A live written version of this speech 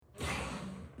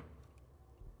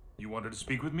wanted to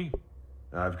speak with me?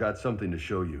 I've got something to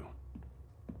show you.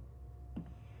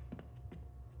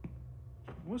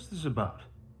 What's this about?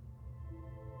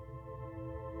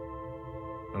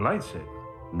 A lightsaber?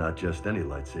 Not just any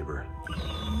lightsaber.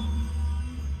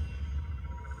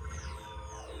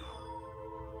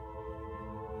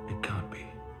 It can't be.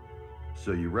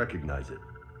 So you recognize it?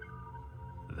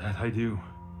 That I do.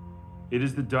 It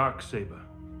is the dark saber,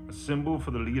 a symbol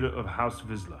for the leader of House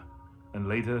Vizsla, and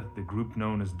later the group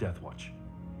known as Death Watch.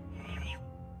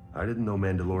 I didn't know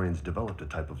Mandalorians developed a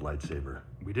type of lightsaber.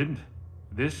 We didn't.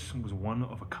 This was one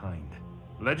of a kind.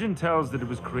 Legend tells that it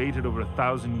was created over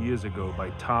 1,000 years ago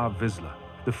by Tar Vizsla,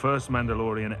 the first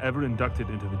Mandalorian ever inducted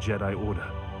into the Jedi Order.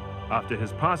 After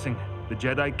his passing, the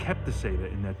Jedi kept the saber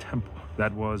in their temple.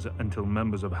 That was until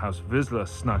members of House Vizsla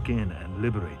snuck in and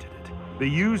liberated it. They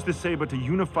used the saber to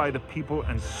unify the people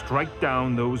and strike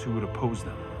down those who would oppose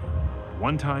them.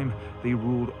 One time, they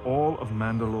ruled all of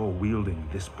Mandalore wielding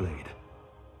this blade.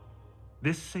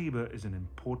 This saber is an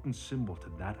important symbol to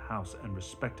that house and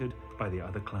respected by the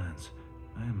other clans.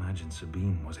 I imagine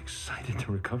Sabine was excited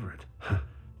to recover it.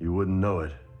 You wouldn't know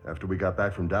it. After we got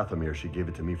back from Dathomir, she gave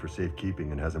it to me for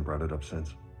safekeeping and hasn't brought it up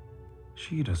since.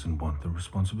 She doesn't want the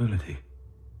responsibility.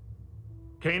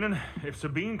 Kanan, if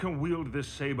Sabine can wield this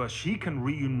saber, she can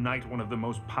reunite one of the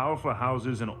most powerful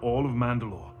houses in all of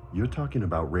Mandalore. You're talking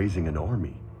about raising an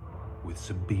army. With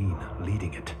Sabine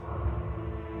leading it.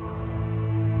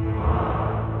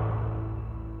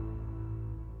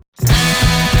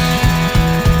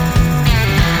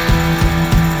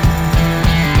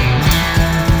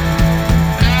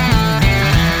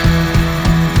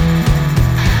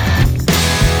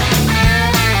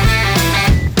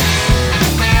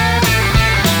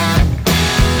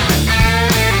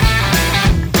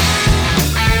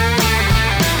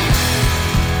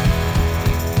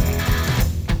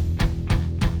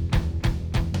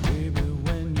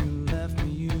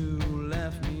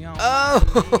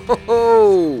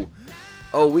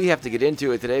 Oh, we have to get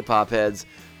into it today, Popheads.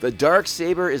 The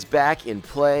Darksaber is back in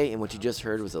play, and what you just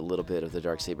heard was a little bit of the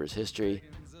Darksaber's history,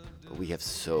 but we have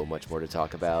so much more to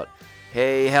talk about.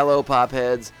 Hey, hello,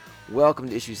 Popheads. Welcome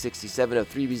to issue 67 of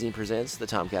 3BZ Presents, the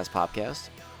Tomcast Popcast,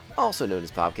 also known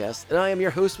as Popcast, and I am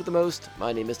your host with the most.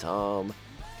 My name is Tom.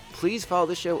 Please follow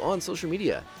the show on social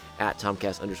media, at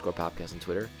Tomcast_Popcast on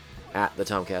Twitter, at the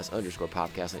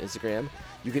Tomcast_Popcast on Instagram.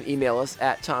 You can email us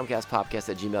at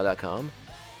tomcastpopcast@gmail.com.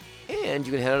 And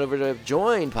you can head on over to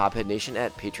join Pophead Nation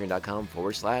at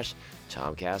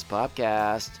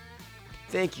patreon.com/TomcastPopcast.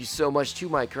 Thank you so much to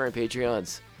my current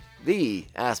Patreons, the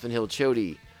Aspen Hill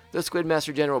Chody, the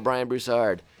Squidmaster General Brian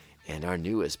Broussard, and our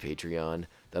newest Patreon,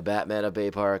 the Batman of Bay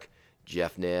Park,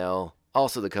 Jeff Nail,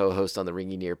 also the co-host on the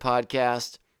Ringing Ear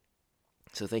podcast.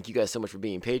 So thank you guys so much for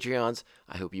being Patreons.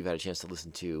 I hope you've had a chance to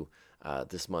listen to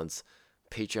this month's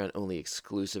Patreon-only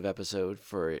exclusive episode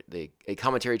for a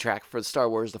commentary track for Star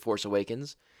Wars The Force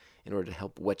Awakens in order to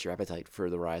help whet your appetite for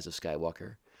The Rise of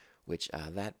Skywalker, which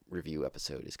that review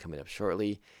episode is coming up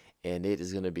shortly, and it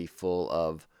is going to be full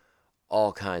of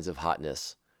all kinds of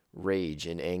hotness, rage,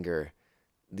 and anger.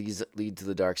 These lead to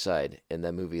the dark side, and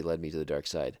that movie led me to the dark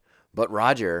side. But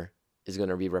Roger is going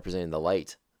to be representing the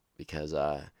light because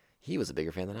he was a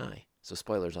bigger fan than I, so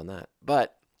spoilers on that.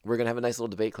 But we're going to have a nice little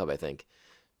debate club, I think.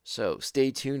 So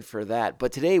stay tuned for that.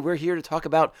 But today we're here to talk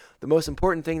about the most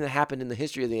important thing that happened in the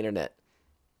history of the internet.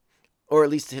 Or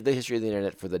at least the history of the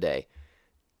internet for the day.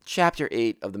 Chapter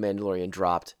 8 of The Mandalorian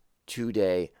dropped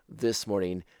today, this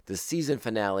morning. The season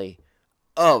finale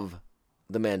of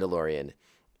The Mandalorian.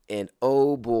 And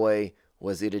oh boy,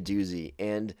 was it a doozy.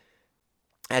 And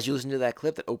as you listen to that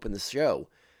clip that opened the show,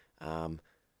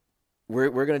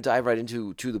 we're going to dive right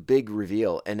into the big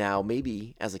reveal. And now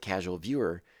maybe as a casual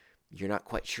viewer, you're not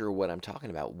quite sure what I'm talking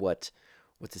about, what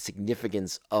the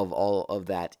significance of all of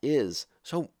that is.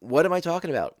 So what am I talking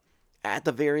about? At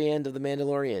the very end of The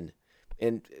Mandalorian.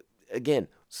 And again,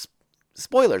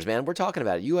 spoilers, man. We're talking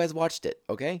about it. You guys watched it,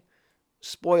 okay?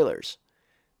 Spoilers.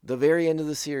 The very end of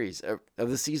the series, of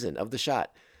the season, of the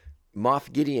shot.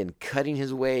 Moff Gideon cutting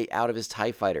his way out of his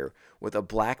TIE fighter with a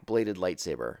black-bladed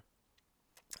lightsaber.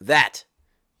 That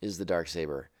is the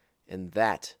Darksaber. And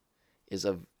that is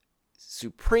of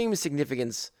supreme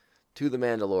significance to the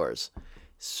Mandalores.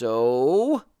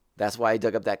 So that's why I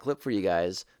dug up that clip for you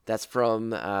guys. That's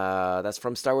from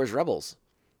Star Wars Rebels,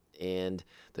 and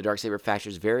the Darksaber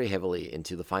factors very heavily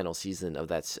into the final season of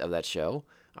that show.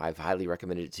 I've highly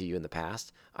recommended it to you in the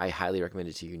past. I highly recommend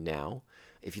it to you now.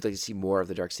 If you'd like to see more of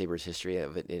the Darksaber's history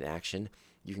of it in action,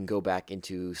 you can go back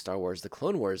into Star Wars: The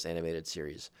Clone Wars animated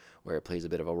series, where it plays a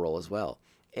bit of a role as well.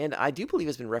 And I do believe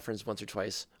it's been referenced once or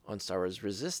twice on Star Wars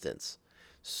Resistance.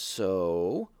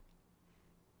 So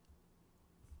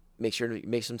make sure to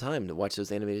make some time to watch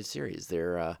those animated series.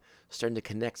 They're starting to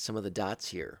connect some of the dots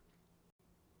here.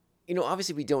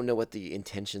 Obviously we don't know what the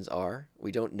intentions are.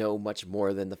 We don't know much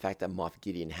more than the fact that Moff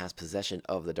Gideon has possession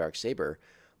of the Darksaber.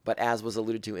 But as was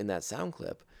alluded to in that sound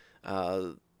clip,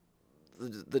 the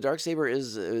Darksaber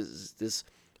is this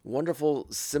wonderful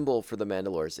symbol for the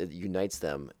Mandalores. It unites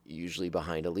them, usually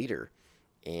behind a leader.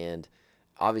 And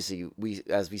obviously,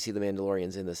 as we see the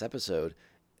Mandalorians in this episode,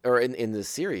 or in this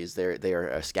series, they are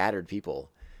a scattered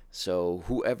people. So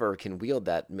whoever can wield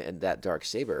that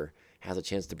Darksaber has a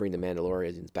chance to bring the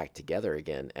Mandalorians back together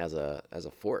again as a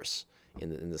force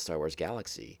in the Star Wars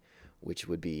galaxy, which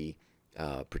would be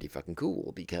pretty fucking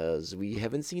cool because we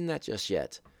haven't seen that just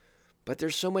yet. But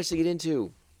there's so much to get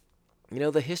into.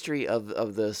 The history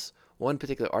of this one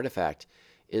particular artifact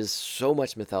is so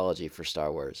much mythology for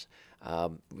Star Wars.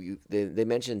 They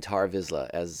mentioned Tar Vizsla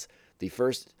as the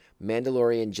first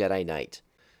Mandalorian Jedi Knight.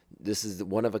 This is the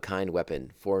one-of-a-kind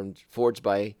weapon forged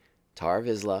by Tar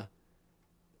Vizsla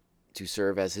to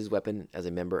serve as his weapon as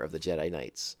a member of the Jedi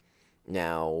Knights.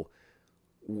 Now,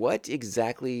 what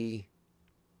exactly...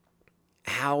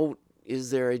 How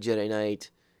is there a Jedi Knight,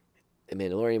 a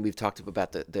Mandalorian? We've talked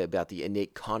about the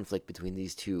innate conflict between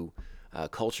these two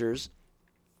cultures.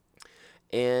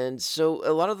 And so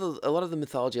a lot of the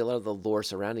mythology, a lot of the lore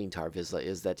surrounding Tar Vizsla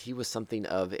is that he was something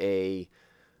of a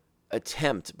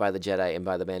attempt by the Jedi and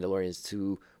by the Mandalorians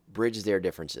to bridge their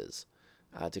differences,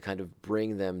 to kind of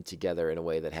bring them together in a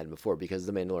way that hadn't before, because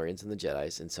the Mandalorians and the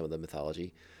Jedis in some of the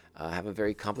mythology have a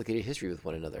very complicated history with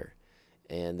one another,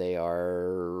 and they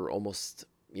are almost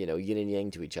yin and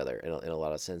yang to each other in a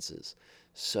lot of senses.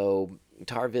 So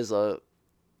Tar Vizsla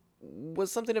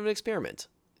was something of an experiment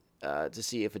to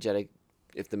see if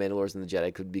the Mandalorians and the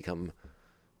Jedi could become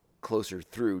closer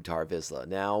through Tar Vizsla.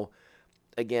 Now,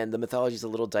 again, the mythology is a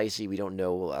little dicey. We don't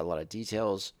know a lot of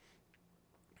details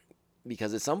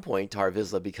because at some point Tar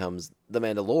Vizsla becomes the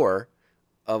Mandalore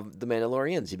of the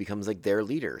Mandalorians. He becomes like their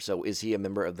leader. So is he a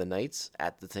member of the Knights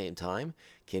at the same time?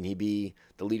 Can he be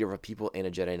the leader of a people and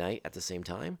a Jedi Knight at the same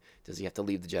time? Does he have to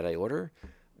leave the Jedi Order?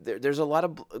 There's a lot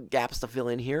of gaps to fill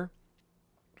in here.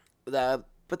 But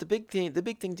the big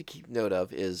thing to keep note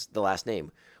of is the last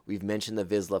name. We've mentioned the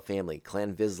Vizsla family.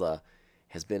 Clan Vizsla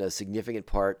has been a significant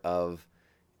part of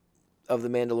the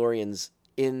Mandalorians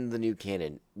in the new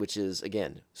canon, which is,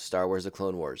 again, Star Wars The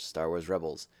Clone Wars, Star Wars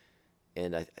Rebels.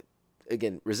 And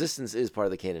again, Resistance is part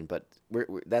of the canon, but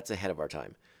that's ahead of our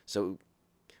time. So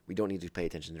we don't need to pay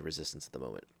attention to Resistance at the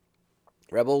moment.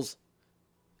 Rebels,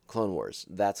 Clone Wars.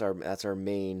 That's our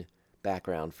main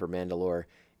background for Mandalore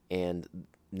and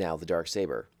now the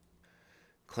Darksaber.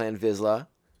 Clan Vizsla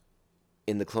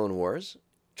in the Clone Wars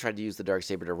tried to use the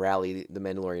Darksaber to rally the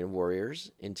Mandalorian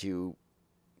warriors into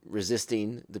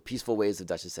resisting the peaceful ways of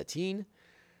Duchess Satine.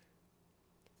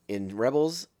 In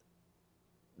Rebels,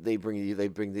 they bring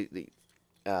the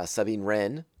Sabine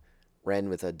Wren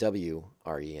with a W,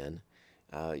 R-E-N,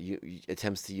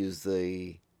 attempts to use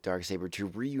the Darksaber to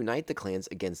reunite the clans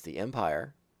against the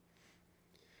Empire,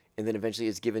 and then eventually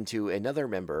it's given to another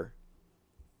member,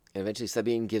 and eventually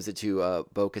Sabine gives it to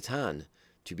Bo-Katan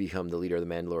to become the leader of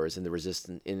the Mandalores in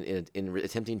the in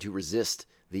attempting to resist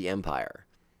the Empire.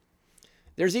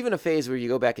 There's even a phase where you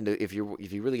go back into, if you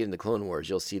really get into Clone Wars,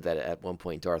 you'll see that at one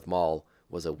point Darth Maul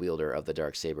was a wielder of the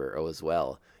Darksaber as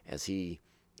well, as he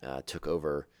took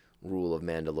over rule of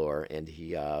Mandalore, and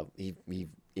he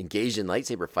engaged in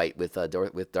lightsaber fight with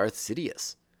Darth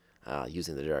Sidious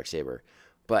using the Darksaber.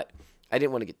 But I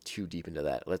didn't want to get too deep into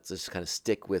that. Let's just kind of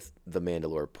stick with the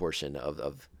Mandalore portion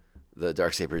of the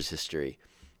Darksaber's history.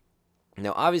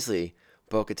 Now, obviously,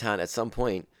 Bo-Katan at some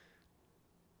point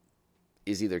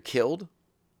is either killed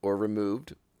or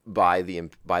removed by the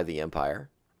Empire,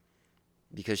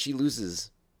 because she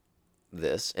loses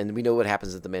this, and we know what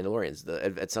happens at the Mandalorians.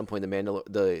 At some point,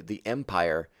 the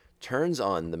Empire turns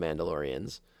on the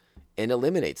Mandalorians and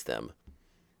eliminates them.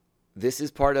 This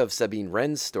is part of Sabine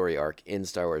Wren's story arc in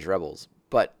Star Wars Rebels.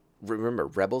 But remember,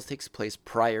 Rebels takes place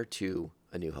prior to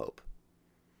A New Hope.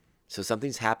 So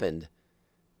something's happened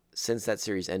since that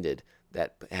series ended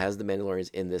that has the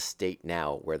Mandalorians in this state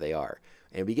now where they are.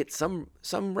 And we get some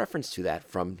reference to that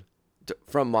from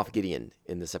Moff Gideon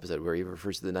in this episode, where he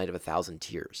refers to the Night of 1,000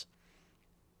 Tears.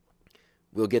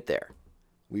 We'll get there.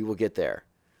 We will get there.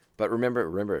 But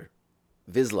remember,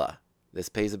 Vizsla. This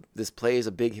plays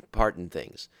a big part in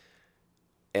things.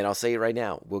 And I'll say it right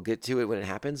now. We'll get to it when it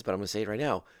happens, but I'm going to say it right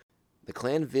now. The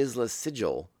Clan Vizsla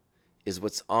sigil is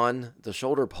what's on the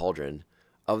shoulder pauldron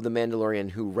of the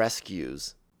Mandalorian who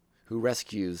rescues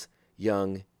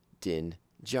young Din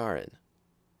Djarin.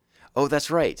 Oh,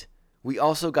 that's right. We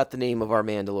also got the name of our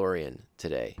Mandalorian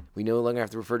today. We no longer have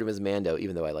to refer to him as Mando,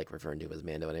 even though I like referring to him as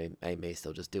Mando, and I may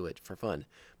still just do it for fun.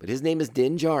 But his name is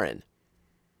Din Djarin.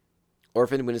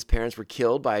 Orphaned when his parents were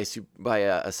killed by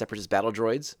a separatist battle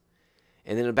droids,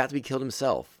 and then about to be killed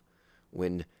himself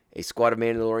when a squad of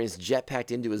Mandalorians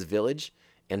jetpacked into his village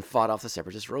and fought off the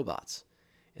separatist robots.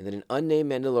 And then an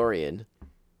unnamed Mandalorian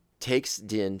takes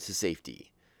Din to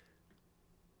safety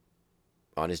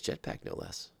on his jetpack, no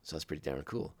less. So that's pretty darn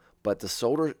cool. But the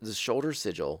shoulder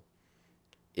sigil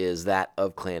is that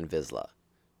of Clan Vizsla.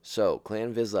 So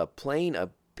Clan Vizsla playing a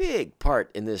big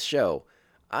part in this show.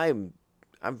 I'm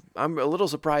a little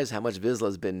surprised how much Vizsla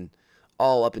has been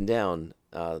all up and down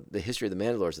the history of the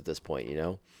Mandalores at this point, you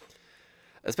know?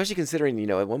 Especially considering, you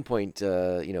know, at one point,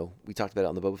 you know, we talked about it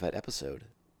on the Boba Fett episode.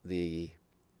 We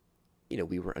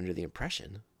were under the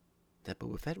impression that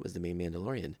Boba Fett was the main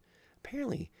Mandalorian.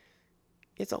 Apparently,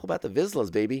 it's all about the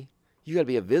Vizslas, baby. You got to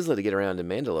be a Vizsla to get around in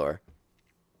Mandalore.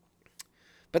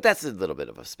 But that's a little bit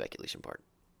of a speculation part.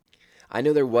 I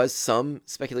know there was some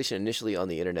speculation initially on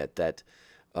the internet that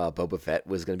Boba Fett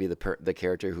was going to be the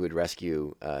character who would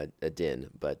rescue Din,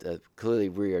 but clearly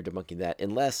we are debunking that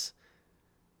unless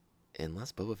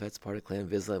Boba Fett's part of Clan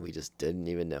Vizsla and we just didn't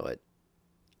even know it.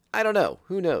 I don't know.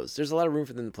 Who knows? There's a lot of room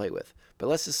for them to play with. But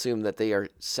let's assume that they are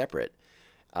separate.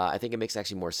 I think it makes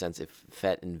actually more sense if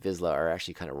Fett and Vizsla are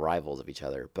actually kind of rivals of each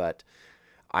other. But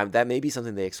that may be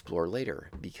something they explore later,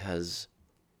 because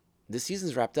this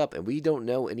season's wrapped up and we don't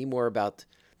know any more about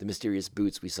the mysterious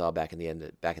boots we saw back at the end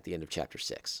of Chapter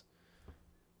 6.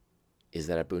 Is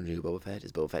that a new Boba Fett?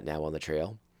 Is Boba Fett now on the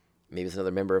trail? Maybe it's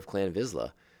another member of Clan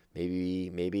Vizsla. Maybe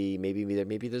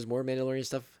there's more Mandalorian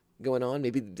stuff going on.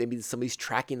 Maybe somebody's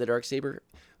tracking the Darksaber.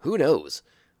 Who knows?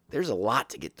 There's a lot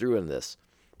to get through in this.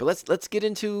 But let's get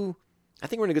into. I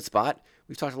think we're in a good spot.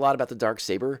 We've talked a lot about the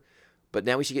Darksaber, but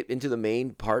now we should get into the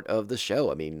main part of the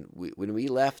show. I mean, when we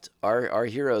left, our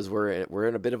heroes were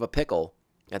in a bit of a pickle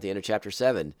at the end of Chapter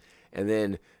 7, and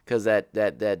then because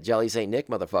that Jolly Saint Nick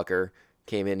motherfucker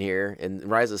came in here and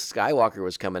Rise of Skywalker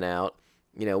was coming out,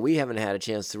 you know, we haven't had a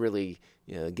chance to really,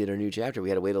 you know, get a new chapter. We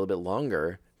had to wait a little bit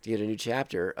longer to get a new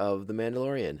chapter of The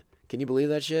Mandalorian. Can you believe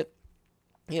that shit?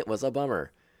 It was a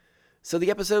bummer. So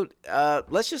the episode,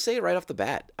 let's just say it right off the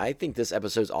bat. I think this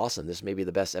episode's awesome. This may be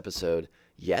the best episode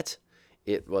yet.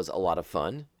 It was a lot of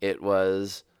fun. It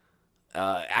was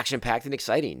action-packed and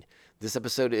exciting. This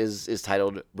episode is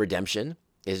titled Redemption.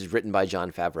 It is written by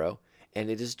Jon Favreau, and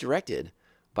it is directed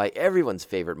by everyone's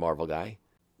favorite Marvel guy.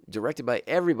 Directed by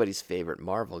everybody's favorite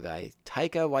Marvel guy,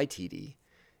 Taika Waititi.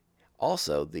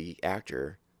 Also, the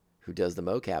actor who does the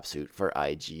mocap suit for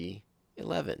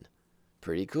IG-11.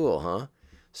 Pretty cool, huh?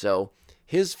 So,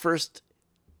 his first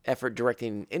effort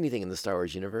directing anything in the Star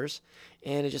Wars universe,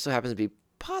 and it just so happens to be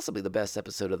possibly the best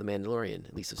episode of The Mandalorian,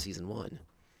 at least of Season 1.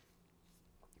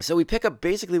 So we pick up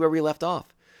basically where we left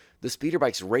off. The speeder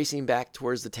bikes racing back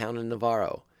towards the town in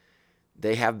Navarro.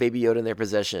 They have Baby Yoda in their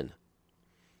possession.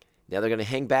 Now they're going to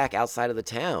hang back outside of the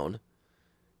town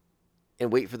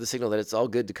and wait for the signal that it's all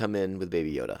good to come in with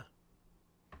Baby Yoda.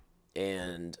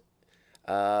 And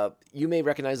you may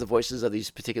recognize the voices of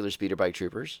these particular speeder bike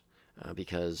troopers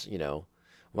because, you know,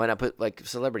 why not put like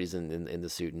celebrities in the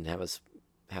suit and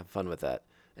have fun with that?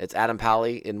 It's Adam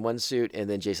Pally in one suit and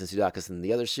then Jason Sudeikis in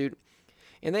the other suit.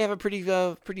 And they have a pretty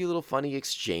little funny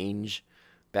exchange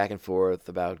back and forth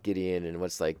about Gideon and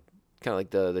what's like kind of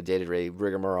like the day-to-day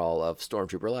rigmarole of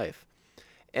Stormtrooper life.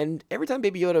 And every time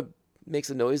Baby Yoda makes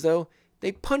a noise, though,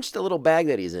 they punch the little bag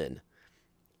that he's in.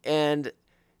 And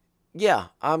yeah,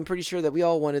 I'm pretty sure that we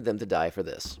all wanted them to die for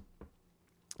this.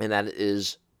 And that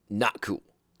is not cool.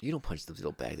 You don't punch the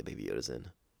little bag that Baby Yoda's in.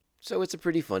 So it's a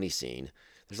pretty funny scene.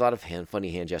 There's a lot of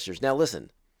funny hand gestures. Now listen,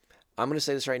 I'm going to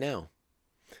say this right now,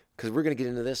 because we're going to get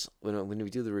into this when we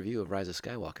do the review of Rise of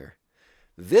Skywalker.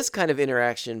 This kind of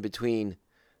interaction between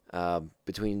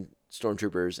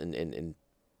stormtroopers and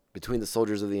between the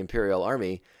soldiers of the Imperial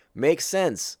Army makes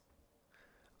sense.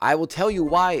 I will tell you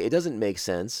why it doesn't make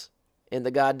sense in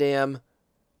the goddamn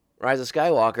Rise of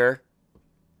Skywalker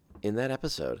in that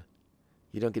episode.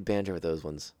 You don't get banter with those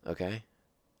ones, okay?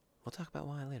 We'll talk about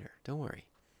why later. Don't worry.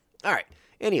 All right.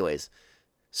 Anyways,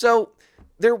 so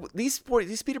these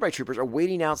speeder bike troopers are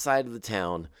waiting outside of the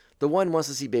town. The one wants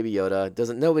to see Baby Yoda.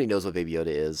 Nobody knows what Baby Yoda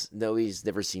is. Nobody's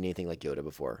never seen anything like Yoda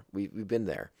before. We've been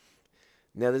there.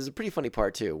 Now, there's a pretty funny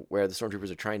part, too, where the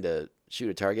stormtroopers are trying to shoot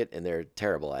a target, and they're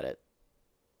terrible at it,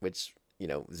 which, you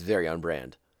know, is very on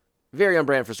brand. Very on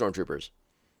brand for stormtroopers.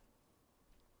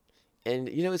 And,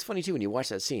 you know, it's funny, too, when you watch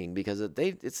that scene, because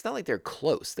it's not like they're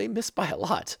close. They miss by a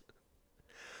lot.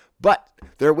 But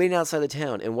they're waiting outside the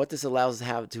town, and what this allows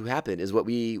to happen is what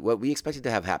we expected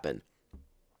to have happen.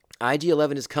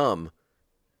 IG-11 has come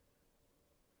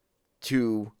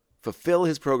to fulfill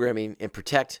his programming and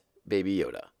protect Baby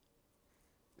Yoda.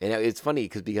 And it's funny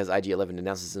because IG-11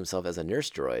 announces himself as a nurse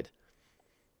droid.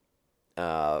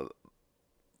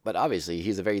 But obviously,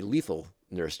 he's a very lethal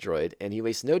nurse droid, and he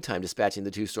wastes no time dispatching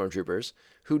the 2 stormtroopers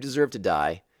who deserve to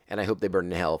die, and I hope they burn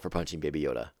in hell for punching Baby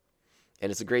Yoda.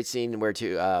 And it's a great scene where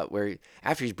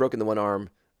after he's broken the one arm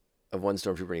of one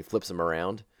stormtrooper and he flips him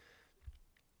around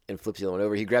and flips the other one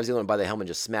over, he grabs the other one by the helmet and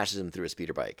just smashes him through a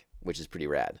speeder bike, which is pretty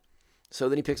rad. So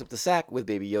then he picks up the sack with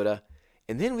Baby Yoda,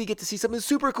 and then we get to see something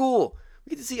super cool.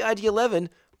 We get to see IG-11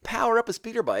 power up a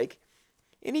speeder bike,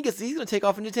 and he's going to take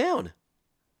off into town.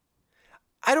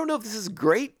 I don't know if this is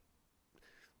great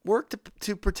work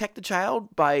to protect the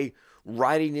child by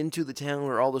riding into the town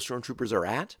where all the stormtroopers are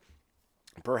at.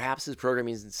 Perhaps his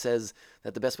programming says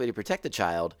that the best way to protect the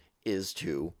child is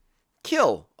to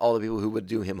kill all the people who would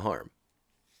do him harm.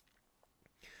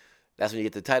 That's when you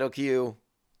get the title cue.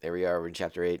 There we are, we're in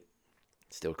Chapter 8.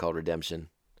 Still called Redemption.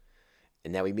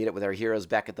 And now we meet up with our heroes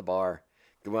back at the bar.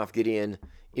 Moff Gideon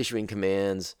issuing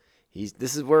commands.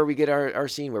 This is where we get our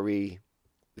scene where we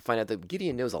find out that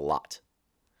Gideon knows a lot.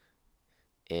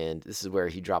 And this is where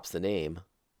he drops the name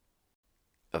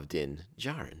of Din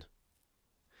Djarin.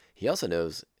 He also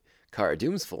knows Cara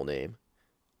Dune's full name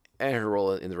and her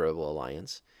role in the Rebel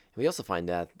Alliance. And we also find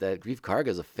out that Greef Karga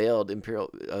is a failed Imperial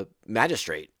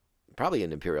magistrate. Probably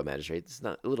an Imperial magistrate. It's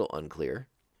a little unclear.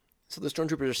 So the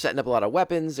stormtroopers are setting up a lot of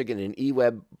weapons. They're getting an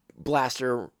E-Web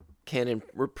blaster cannon.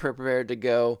 We're prepared to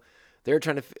go.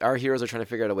 Our heroes are trying to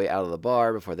figure out a way out of the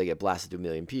bar before they get blasted to a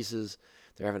million pieces.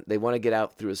 They want to get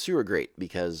out through a sewer grate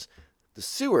because the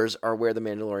sewers are where the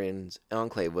Mandalorian's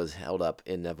enclave was held up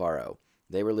in Navarro.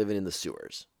 They were living in the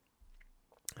sewers.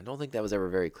 I don't think that was ever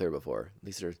very clear before. At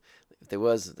least if there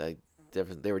was, they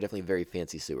were definitely very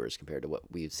fancy sewers compared to what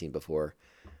we've seen before.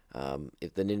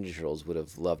 If the Ninja Turtles would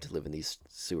have loved to live in these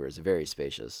sewers, very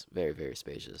spacious, very, very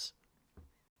spacious.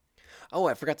 Oh,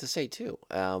 I forgot to say too,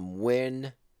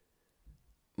 when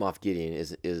Moff Gideon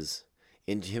is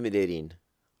intimidating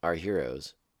our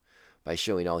heroes by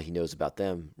showing all he knows about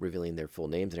them, revealing their full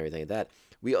names and everything like that,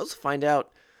 we also find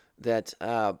out that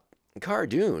Cara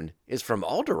Dune is from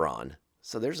Alderaan.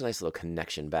 So there's a nice little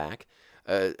connection back.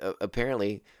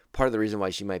 Apparently, part of the reason why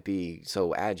she might be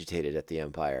so agitated at the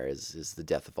Empire is the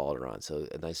death of Alderaan. So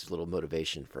a nice little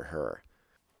motivation for her.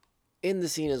 In the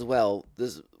scene as well,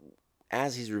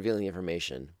 as he's revealing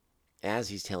information, as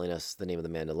he's telling us the name of the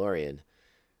Mandalorian,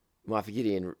 Moff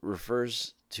Gideon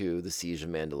refers to the Siege of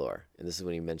Mandalore. And this is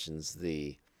when he mentions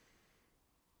the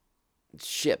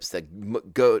ships that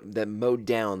mowed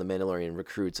down the Mandalorian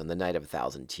recruits on the night of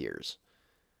 1,000 Tears.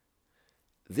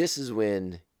 This is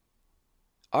when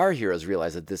our heroes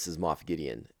realize that this is Moff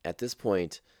Gideon. At this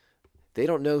point, they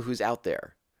don't know who's out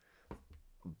there.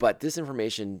 But this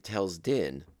information tells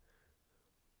Din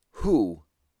who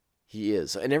he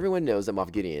is. And everyone knows that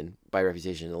Moff Gideon, by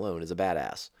reputation alone, is a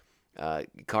badass.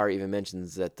 Cara even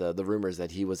mentions that the rumors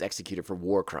that he was executed for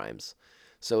war crimes.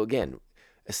 So again,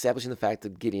 establishing the fact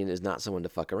that Gideon is not someone to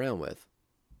fuck around with.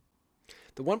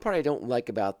 The one part I don't like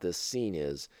about this scene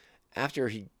is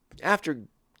after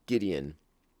Gideon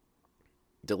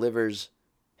delivers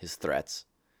his threats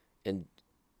and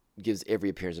gives every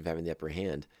appearance of having the upper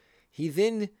hand, he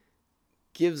then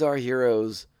gives our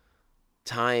heroes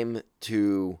time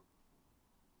to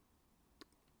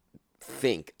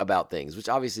think about things, which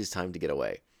obviously is time to get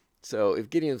away. So if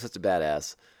Gideon was such a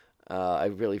badass, I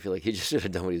really feel like he just should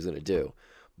have done what he was going to do.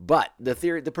 But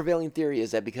the prevailing theory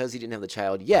is that because he didn't have the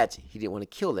child yet, he didn't want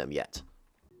to kill them yet.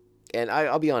 And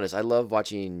I'll be honest, I love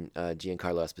watching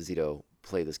Giancarlo Esposito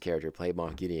play this character, play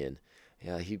Moff Gideon.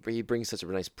 He brings such a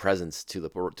nice presence to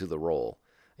the role.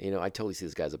 You know, I totally see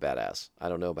this guy's a badass. I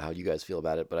don't know about how you guys feel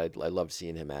about it, but I loved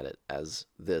seeing him at it as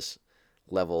this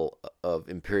level of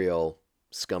Imperial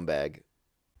scumbag.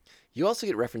 You also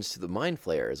get reference to the Mind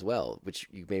Flayer as well, which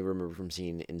you may remember from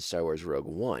seeing in Star Wars Rogue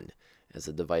One as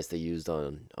a device they used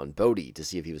on Bodhi to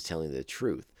see if he was telling the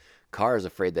truth. Cara is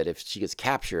afraid that if she gets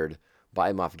captured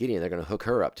by Moff Gideon, they're going to hook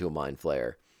her up to a Mind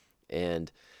Flayer.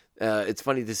 And it's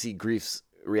funny to see Greef's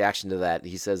reaction to that.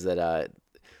 He says that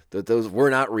those were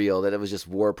not real, that it was just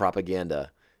war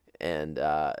propaganda. And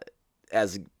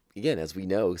as we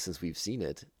know, since we've seen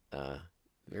it,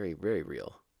 very, very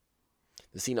real.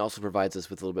 The scene also provides us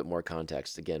with a little bit more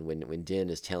context. Again, when Din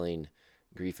is telling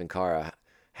Greef and Cara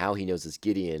how he knows it's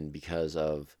Gideon because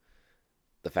of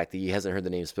the fact that he hasn't heard the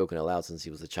name spoken aloud since he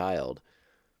was a child,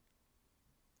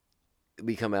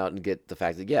 we come out and get the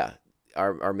fact that,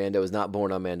 our Mando is not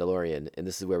born on Mandalorian, and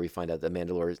this is where we find out that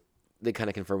Mandalore, they kind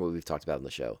of confirm what we've talked about in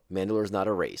the show. Mandalore is not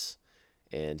a race,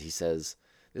 and he says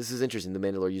This is interesting. The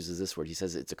Mandalore uses this word. He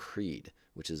says it's a creed,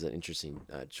 which is an interesting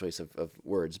choice of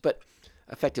words, but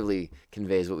effectively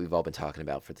conveys what we've all been talking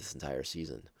about for this entire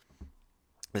season.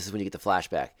 This is when you get the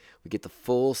flashback. We get the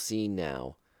full scene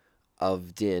now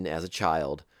of Din as a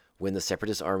child when the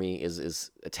Separatist army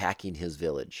is attacking his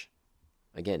village.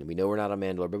 Again, we know we're not on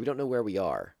Mandalore, but we don't know where we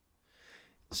are.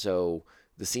 So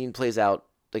the scene plays out.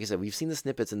 Like I said, we've seen the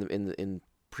snippets in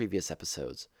previous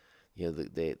episodes. You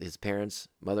know, his parents,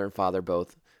 mother and father,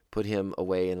 both put him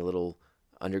away in a little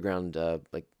underground,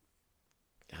 like,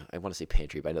 I want to say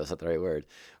pantry, but I know that's not the right word.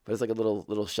 But it's like a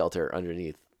little shelter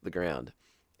underneath the ground.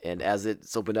 And as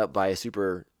it's opened up by a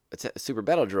super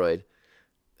battle droid,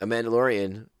 a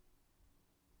Mandalorian,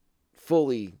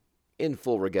 in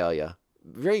full regalia,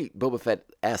 very Boba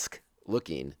Fett-esque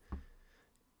looking,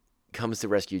 comes to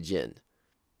rescue Jin.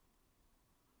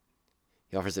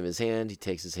 He offers him his hand. He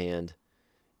takes his hand.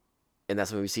 And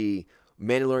that's when we see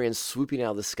Mandalorians swooping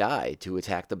out of the sky to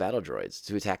attack the battle droids,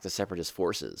 to attack the Separatist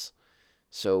forces.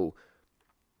 So,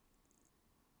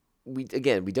 we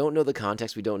don't know the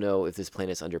context. We don't know if this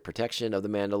planet's under protection of the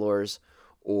Mandalores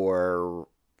or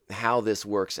how this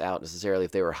works out necessarily,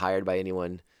 if they were hired by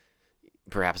anyone.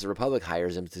 Perhaps the Republic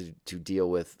hires them to deal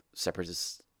with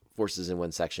Separatist forces in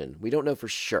one section. We don't know for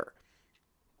sure.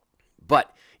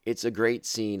 But it's a great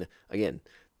scene. Again,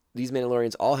 these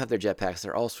Mandalorians all have their jetpacks.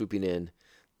 They're all swooping in.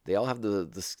 They all have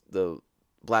the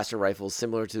blaster rifles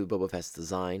similar to Boba Fett's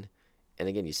design. And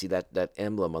again, you see that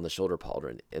emblem on the shoulder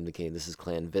pauldron indicating this is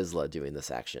Clan Vizsla doing this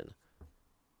action.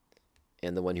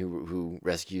 And the one who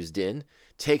rescues Din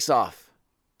takes off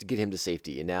to get him to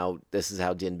safety. And now this is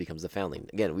how Din becomes the foundling.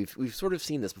 Again, we've sort of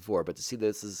seen this before, but to see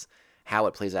this is how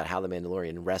it plays out, how the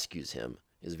Mandalorian rescues him,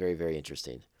 is very, very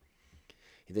interesting.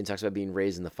 He then talks about being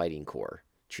raised in the fighting corps,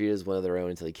 treated as one of their own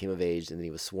until he came of age, and then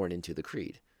he was sworn into the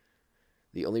creed.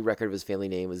 The only record of his family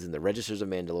name was in the registers of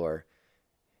Mandalore,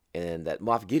 and that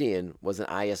Moff Gideon was an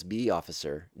ISB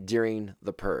officer during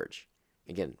the Purge.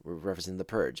 Again, we're referencing the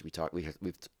Purge.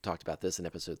 We've talked about this in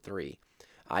episode 3.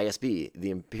 ISB, the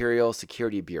Imperial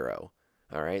Security Bureau.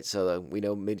 All right, so we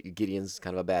know Gideon's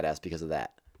kind of a badass because of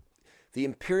that. The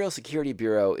Imperial Security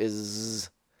Bureau is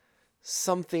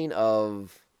something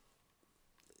of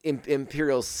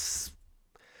Imperial. It's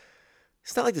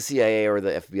not like the CIA or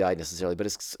the FBI necessarily, but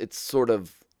it's sort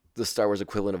of the Star Wars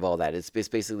equivalent of all that. It's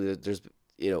basically there's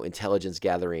intelligence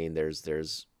gathering.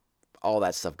 There's all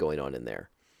that stuff going on in there.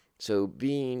 So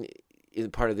being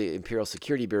in part of the Imperial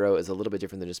Security Bureau is a little bit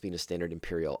different than just being a standard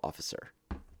Imperial officer.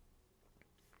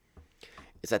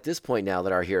 It's at this point now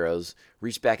that our heroes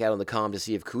reach back out on the comm to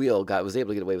see if Kuiil was able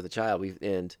to get away with the child.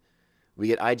 And we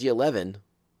get IG-11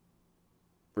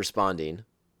 responding.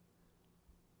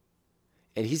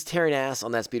 And he's tearing ass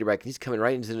on that speeder bike. And he's coming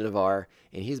right into the Navarre.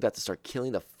 And he's about to start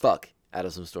killing the fuck out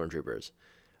of some stormtroopers.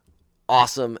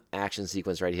 Awesome action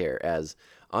sequence right here. As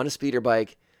on a speeder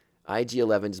bike,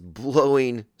 IG-11 is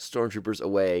blowing stormtroopers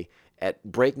away at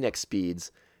breakneck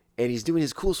speeds. And he's doing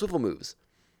his cool swivel moves.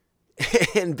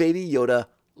 And Baby Yoda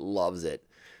loves it.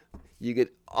 You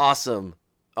get awesome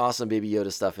Baby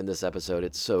Yoda stuff in this episode.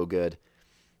 It's so good.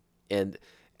 And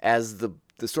as the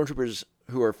stormtroopers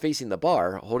who are facing the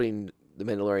bar, holding the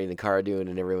Mandalorian and Cara Dune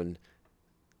and everyone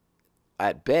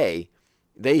at bay,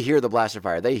 they hear the blaster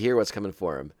fire. They hear what's coming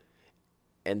for them.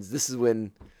 And this is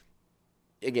when,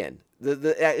 again,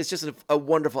 it's just a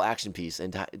wonderful action piece.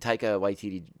 And Taika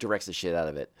Waititi directs the shit out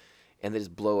of it. And they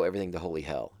just blow everything to holy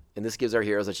hell. And this gives our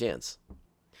heroes a chance.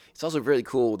 It's also really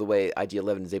cool the way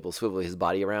IG-11 is able to swivel his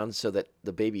body around so that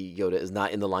the Baby Yoda is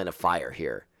not in the line of fire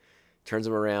here. Turns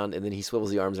him around, and then he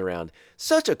swivels the arms around.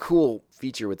 Such a cool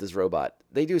feature with this robot.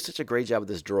 They do such a great job with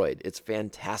this droid. It's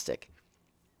fantastic.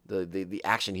 The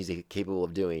action he's capable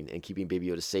of doing and keeping Baby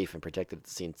Yoda safe and protected at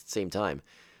the same time.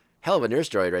 Hell of a nurse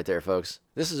droid right there, folks.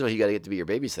 This is what you got to get to be your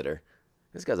babysitter.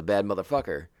 This guy's a bad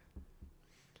motherfucker.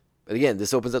 But again,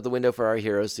 this opens up the window for our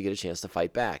heroes to get a chance to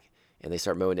fight back. And they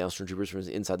start mowing down stormtroopers from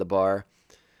inside the bar.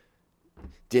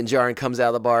 Din Djarin comes out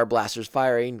of the bar, blasters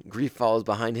firing. Greef follows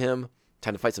behind him.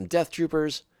 Time to fight some death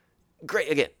troopers.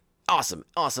 Great, again, awesome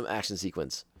action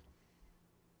sequence.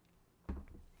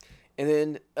 And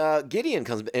then Gideon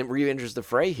comes and re-enters the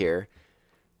fray here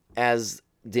as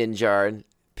Din Djarin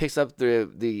picks up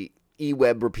the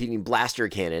E-Web repeating blaster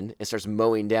cannon and starts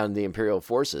mowing down the Imperial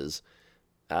forces.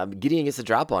 Gideon gets a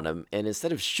drop on him, and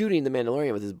instead of shooting the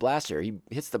Mandalorian with his blaster, he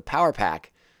hits the power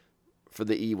pack for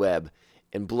the E-Web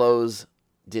and blows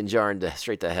Din Djarin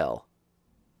straight to hell.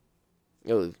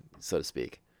 Oh, so to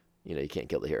speak. You can't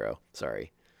kill the hero.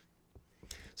 Sorry.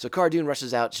 So Cara Dune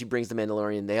rushes out. She brings the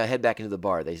Mandalorian. They head back into the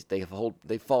bar.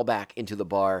 They fall back into the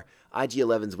bar.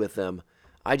 IG-11's with them.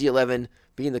 IG-11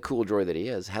 being the cool droid that he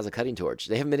is, has a cutting torch.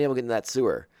 They haven't been able to get in that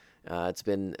sewer. It's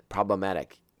been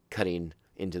problematic cutting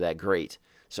into that grate.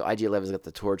 So IG-11's got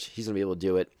the torch. He's going to be able to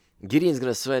do it. Gideon's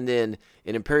going to send in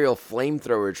an Imperial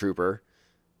Flamethrower Trooper.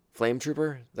 Flame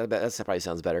Trooper? That probably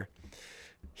sounds better.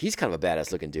 He's kind of a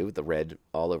badass looking dude with the red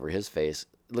all over his face.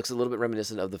 Looks a little bit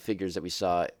reminiscent of the figures that we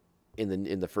saw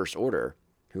in the First Order,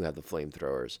 who have the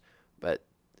flamethrowers. But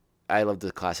I love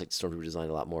the classic Stormtrooper design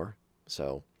a lot more,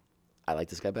 so I like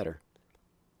this guy better.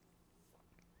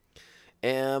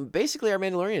 And basically, our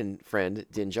Mandalorian friend,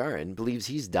 Din Djarin, believes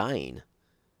he's dying.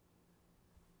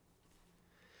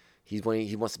 He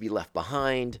wants to be left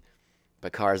behind,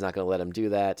 but Kar's not going to let him do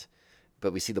that.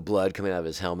 But we see the blood coming out of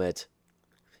his helmet.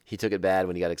 He took it bad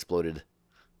when he got exploded.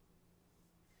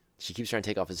 She keeps trying to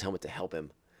take off his helmet to help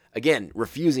him. Again,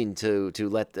 refusing to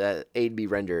let the aid be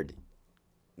rendered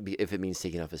if it means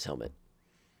taking off his helmet.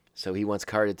 So he wants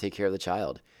Kar to take care of the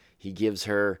child. He gives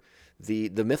her the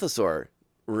Mythosaur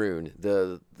rune,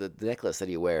 the necklace that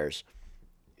he wears.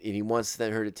 And he wants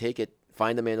her to take it,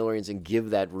 find the Mandalorians, and give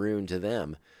that rune to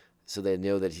them so they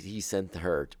know that he sent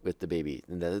her with the baby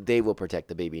and that they will protect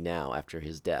the baby now after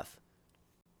his death.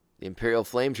 The Imperial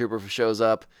Flame Trooper shows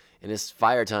up, and it's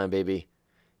fire time, baby.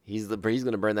 He's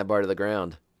going to burn that bar to the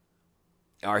ground.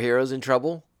 Our hero's in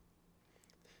trouble.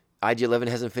 IG-11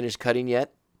 hasn't finished cutting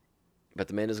yet, but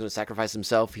the Mando's going to sacrifice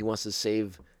himself. He wants to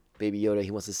save Baby Yoda.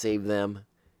 He wants to save them.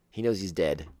 He knows he's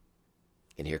dead.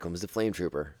 And here comes the Flame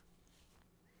Trooper.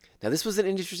 Now, this was an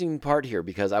interesting part here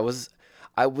because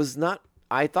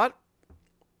I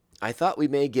thought we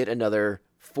may get another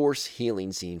Force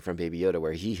healing scene from Baby Yoda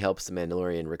where he helps the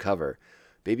Mandalorian recover.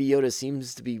 Baby Yoda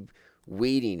seems to be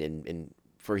waiting and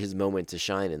for his moment to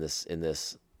shine in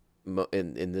this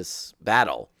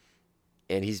battle,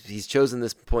 and he's chosen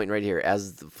this point right here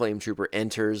as the Flame Trooper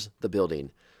enters the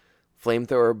building,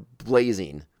 flamethrower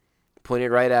blazing,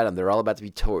 pointed right at him. They're all about to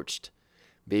be torched.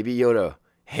 Baby Yoda,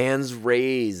 hands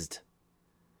raised,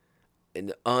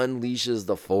 and unleashes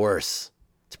the Force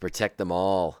to protect them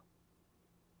all.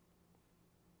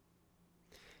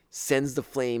 Sends the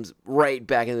flames right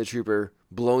back into the trooper,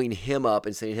 blowing him up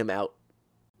and sending him out,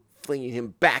 flinging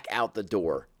him back out the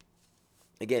door.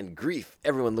 Again, grief.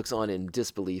 Everyone looks on in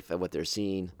disbelief at what they're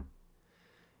seeing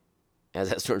as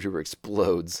that stormtrooper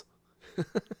explodes.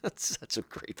 That's such a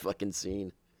great fucking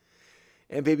scene.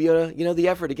 And Baby Yoda, the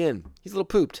effort again. He's a little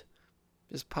pooped.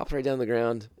 Just pops right down the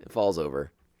ground and falls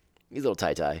over. He's a little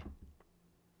tie-tie.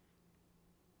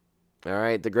 All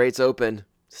right, the grate's open.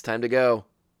 It's time to go.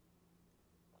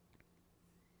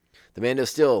 The Mando's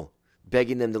still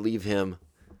begging them to leave him.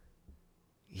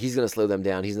 He's going to slow them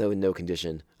down. He's in no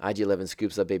condition. IG-11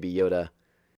 scoops up Baby Yoda.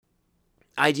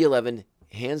 IG-11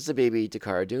 hands the baby to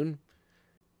Cara Dune,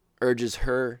 urges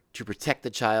her to protect the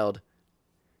child.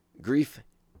 Greef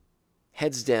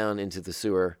heads down into the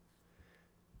sewer,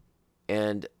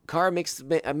 and Cara makes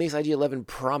IG-11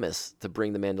 promise to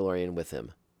bring the Mandalorian with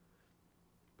him.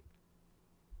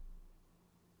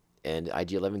 And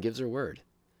IG-11 gives her word.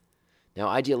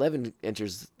 Now, IG-11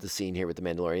 enters the scene here with the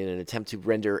Mandalorian in an attempt to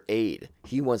render aid.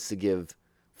 He wants to give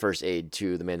first aid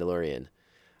to the Mandalorian,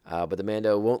 but the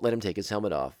Mando won't let him take his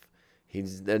helmet off. He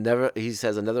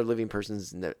says, another living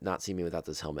person's not seen me without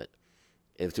this helmet.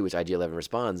 And to which IG-11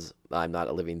 responds, I'm not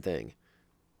a living thing.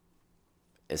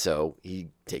 And so he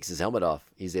takes his helmet off.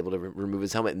 He's able to remove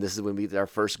his helmet, and this is when we get our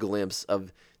first glimpse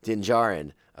of Din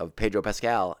Djarin, of Pedro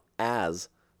Pascal, as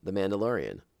the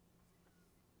Mandalorian.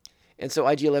 And so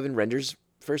IG-11 renders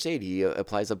first aid. He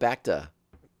applies a Bacta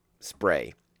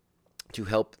spray to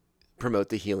help promote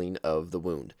the healing of the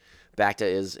wound. Bacta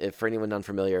is, if for anyone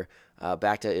unfamiliar,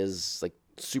 Bacta is like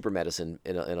super medicine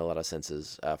in a lot of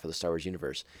senses for the Star Wars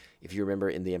universe. If you remember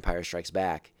in The Empire Strikes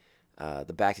Back,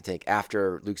 the Bacta tank,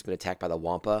 after Luke's been attacked by the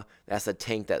Wampa, that's the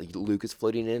tank that Luke is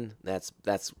floating in. That's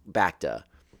Bacta.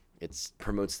 It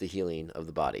promotes the healing of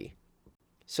the body.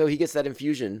 So he gets that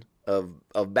infusion of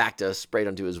Bacta sprayed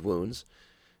onto his wounds,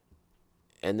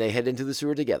 and they head into the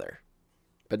sewer together.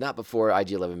 But not before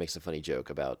IG-11 makes a funny joke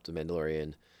about the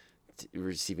Mandalorian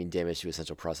receiving damage to his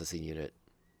central processing unit.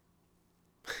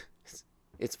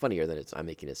 It's funnier than I'm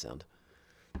making it sound.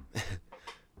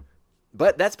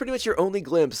 But that's pretty much your only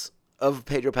glimpse of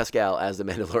Pedro Pascal as the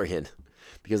Mandalorian,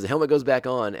 because the helmet goes back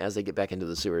on as they get back into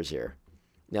the sewers here.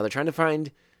 Now they're trying to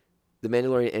find the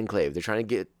Mandalorian Enclave. They're trying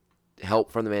to get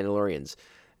help from the Mandalorians.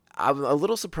 I'm a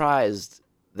little surprised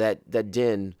that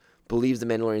Din believes the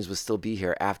Mandalorians will still be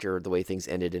here after the way things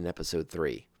ended in Episode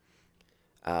 3.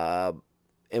 And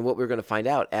what we're going to find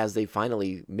out as they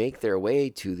finally make their way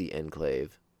to the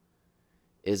Enclave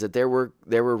is that there were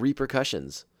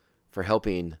repercussions for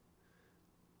helping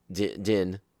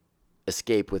Din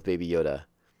escape with Baby Yoda,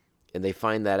 and they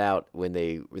find that out when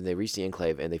they reach the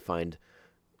Enclave, and they find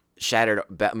shattered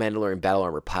Mandalorian battle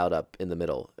armor piled up in the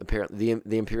middle. Apparently,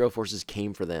 the Imperial forces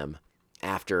came for them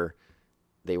after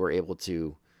they were able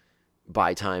to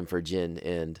buy time for Jyn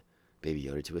and Baby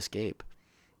Yoda to escape.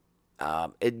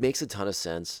 It makes a ton of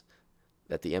sense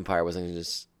that the Empire wasn't going to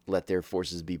just let their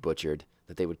forces be butchered,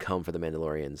 that they would come for the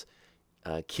Mandalorians.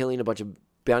 Killing a bunch of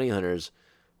bounty hunters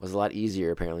was a lot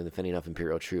easier, apparently, than fending off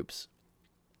Imperial troops.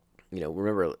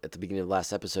 Remember at the beginning of the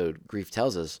last episode, Greef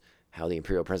tells us how the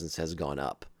Imperial presence has gone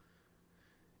up.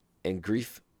 And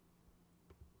Greef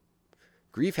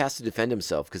has to defend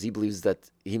himself because he believes that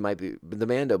the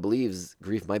Mando believes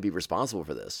Greef might be responsible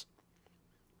for this.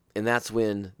 And that's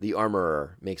when the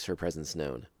Armorer makes her presence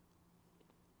known.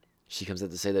 She comes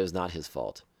out to say that it was not his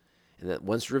fault. And that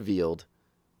once revealed,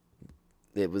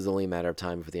 it was only a matter of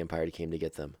time before the Empire came to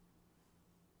get them.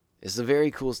 This is a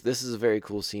very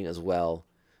cool scene as well,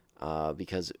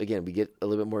 because, again, we get a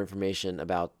little bit more information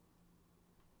about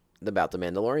the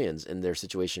Mandalorians and their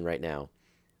situation right now.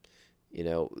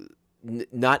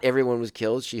 Not everyone was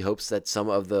killed. She hopes that some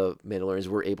of the Mandalorians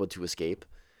were able to escape,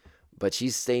 but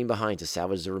she's staying behind to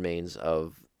salvage the remains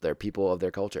of their people, of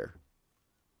their culture.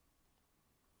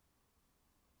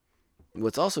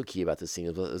 What's also key about this scene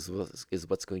is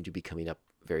what's going to be coming up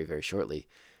very, very shortly.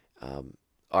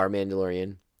 Our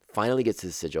Mandalorian finally gets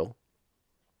his sigil,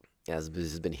 as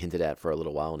has been hinted at for a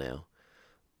little while now.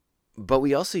 But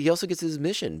he also gets his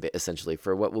mission, essentially,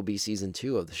 for what will be season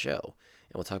 2 of the show.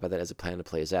 And we'll talk about that as the plan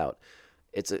plays out.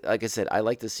 Like I said, I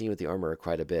like this scene with the Armorer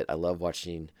quite a bit. I love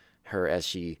watching her as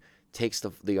she takes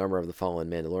the armor of the fallen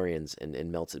Mandalorians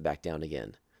and melts it back down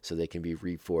again, so they can be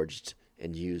reforged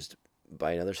and used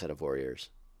by another set of warriors.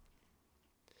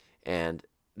 And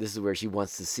this is where she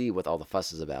wants to see what all the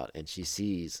fuss is about, and she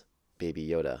sees Baby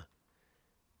Yoda.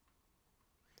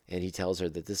 And he tells her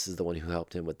that this is the one who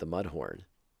helped him with the Mudhorn.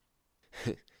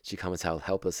 She comments how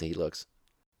helpless he looks.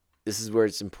 This is where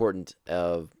it's important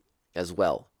as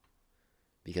well,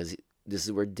 because this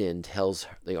is where Din tells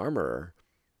the Armorer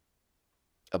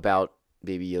about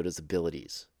Baby Yoda's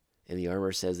abilities, and the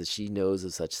Armorer says that she knows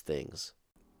of such things.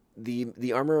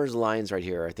 The Armorer's lines right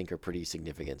here, I think, are pretty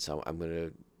significant, so I'm going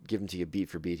to give them to you beat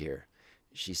for beat here.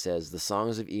 She says, "The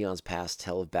songs of eons past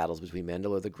tell of battles between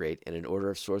Mandalore the Great and an order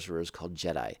of sorcerers called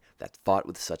Jedi that fought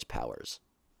with such powers."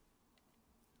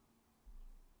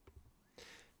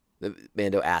 The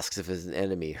Mando asks if it's an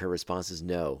enemy. Her response is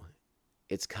no.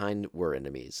 Its kind were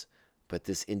enemies, but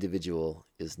this individual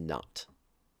is not.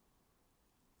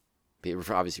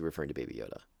 Obviously referring to Baby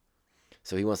Yoda.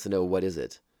 So he wants to know, what is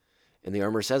it? And the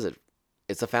Armorer says it.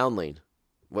 It's a foundling.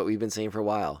 What we've been saying for a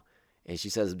while. And she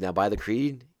says, now by the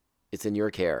creed, it's in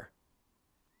your care.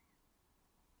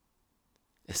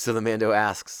 So the Mando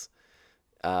asks,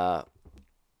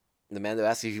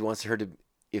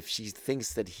 if she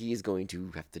thinks that he is going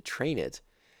to have to train it.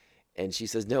 And she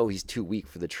says, no, he's too weak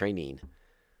for the training.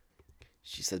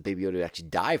 She says Baby Yoda would actually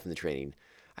die from the training.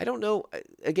 I don't know.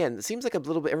 Again, it seems like a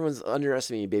little bit, everyone's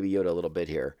underestimating Baby Yoda a little bit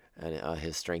here, and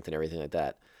his strength and everything like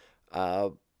that.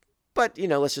 But,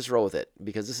 let's just roll with it,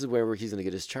 because this is where he's going to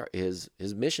get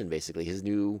his mission, basically, his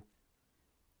new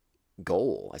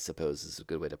goal, I suppose is a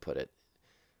good way to put it.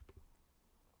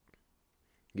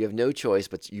 You have no choice,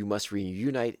 but you must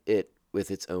reunite it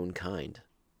with its own kind.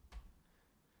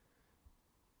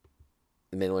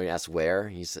 The Mandalorian asks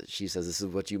where. She says, this is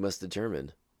what you must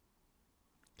determine.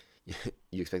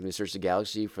 You expect me to search the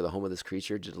galaxy for the home of this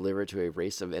creature to deliver it to a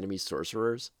race of enemy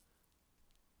sorcerers?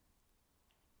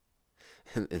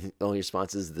 And the only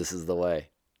response is, this is the way.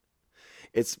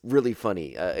 It's really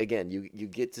funny. Again, you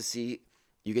get to see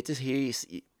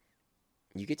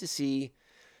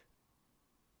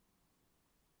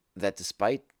that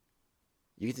despite,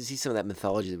 you get to see some of that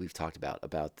mythology that we've talked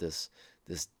about this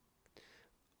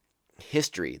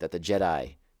history that the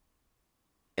Jedi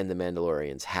and the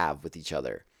Mandalorians have with each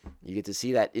other. You get to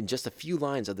see that in just a few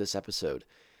lines of this episode.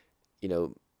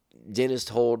 Din is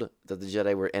told that the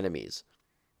Jedi were enemies.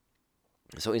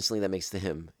 So instantly that makes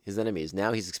them his enemies.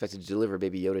 Now he's expected to deliver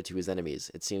Baby Yoda to his enemies.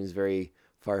 It seems very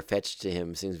far-fetched to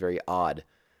him, seems very odd.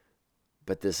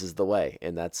 But this is the way,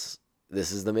 and this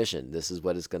is the mission. This is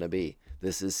what it's going to be.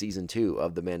 This is season 2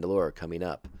 of The Mandalore coming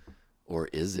up. Or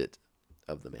is it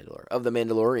of The Mandalore? Of The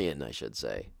Mandalorian, I should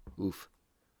say. Oof.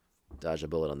 Dodge a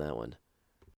bullet on that one.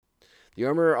 The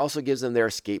Armorer also gives them their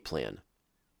escape plan.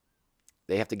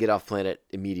 They have to get off planet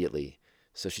immediately.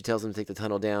 So she tells them to take the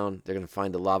tunnel down. They're going to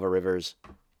find the lava rivers.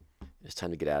 It's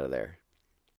time to get out of there.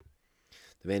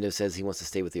 The Mando says he wants to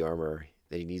stay with the Armorer,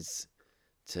 that he needs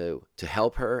to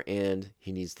help her, and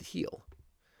he needs to heal.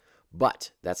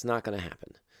 But that's not going to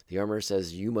happen. The armorer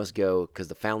says you must go because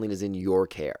the foundling is in your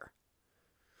care.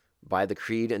 By the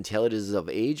creed, until it is of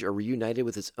age or reunited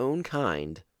with its own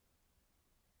kind,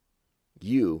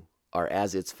 you are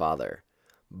as its father.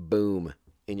 Boom.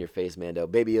 In your face, Mando.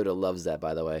 Baby Yoda loves that,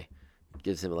 by the way.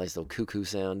 Gives him a nice little cuckoo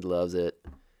sound. Loves it.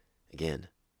 Again,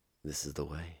 this is the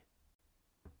way.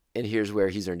 And here's where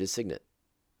he's earned his signet.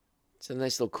 It's a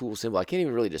nice little cool symbol. I can't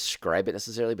even really describe it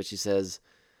necessarily, but she says,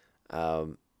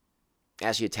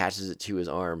 as she attaches it to his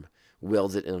arm,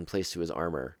 welds it in place to his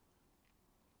armor,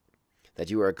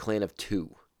 that you are a clan of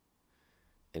two.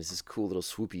 And it's this cool little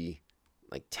swoopy,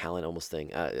 like talent almost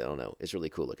thing. I don't know. It's really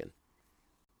cool looking.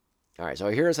 All right, so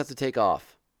our heroes have to take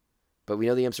off, but we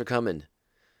know the imps are coming.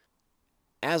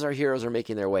 As our heroes are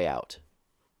making their way out,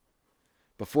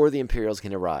 before the Imperials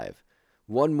can arrive,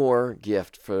 one more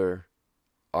gift for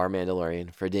our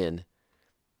Mandalorian, for Din,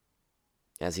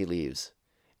 as he leaves.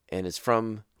 And it's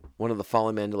from one of the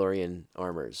fallen Mandalorian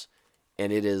armors,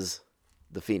 and it is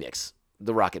the Phoenix,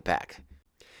 the rocket pack.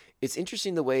 It's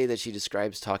interesting the way that she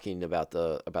describes talking about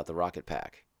the rocket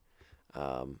pack.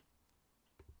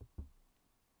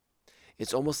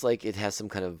 It's almost like it has some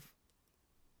kind of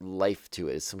life to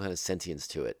it, some kind of sentience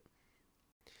to it.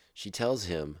 She tells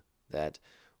him that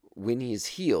when he is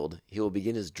healed, he will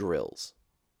begin his drills.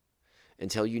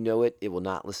 Until you know it, it will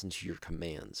not listen to your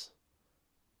commands.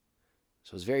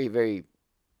 So it's very, very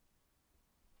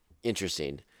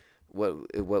interesting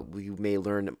what we may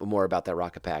learn more about that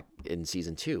rocket pack in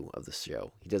season 2 of the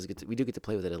show. We do get to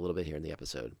play with it a little bit here in the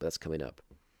episode, but that's coming up.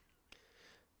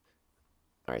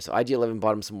 All right, so IG-11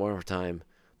 bought him some more time,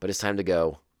 but it's time to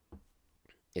go.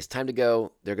 It's time to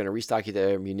go. They're going to restock you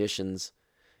their munitions.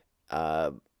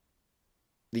 The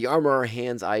armorer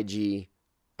hands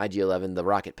IG-11 the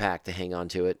rocket pack to hang on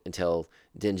to it until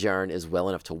Din Djarin is well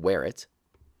enough to wear it.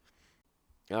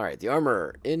 All right, the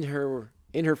armorer in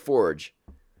her forge,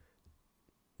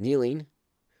 kneeling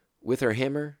with her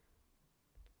hammer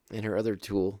and her other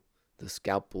tool, the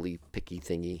scalpely picky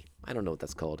thingy. I don't know what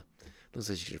that's called. Looks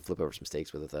like she should flip over some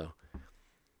steaks with it, though.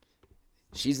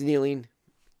 She's kneeling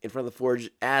in front of the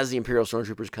forge as the Imperial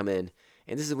Stormtroopers come in,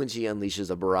 and this is when she unleashes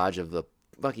a barrage of the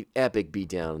fucking epic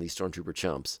beatdown on these Stormtrooper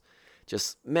chumps.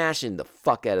 Just smashing the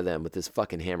fuck out of them with this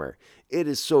fucking hammer. It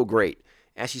is so great.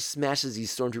 As she smashes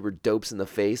these Stormtrooper dopes in the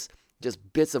face,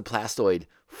 just bits of plastoid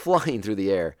flying through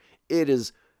the air. It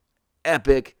is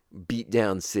epic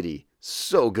beatdown city.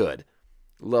 So good.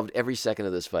 Loved every second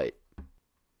of this fight.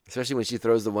 Especially when she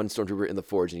throws the one Stormtrooper in the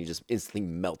forge and he just instantly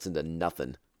melts into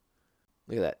nothing.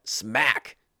 Look at that.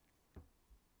 Smack!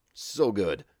 So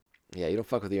good. Yeah, you don't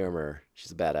fuck with the armorer.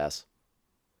 She's a badass.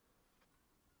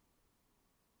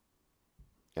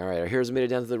 Alright, our heroes made it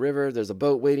down to the river. There's a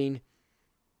boat waiting.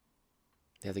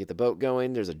 They have to get the boat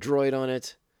going. There's a droid on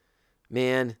it.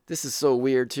 Man, this is so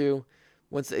weird too.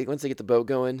 Once they get the boat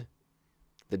going,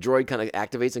 the droid kind of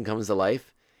activates and comes to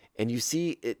life. And you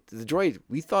see it. The droid,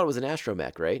 we thought it was an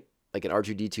astromech, right? Like an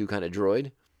R2-D2 kind of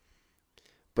droid.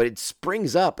 But it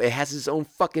springs up. It has its own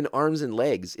fucking arms and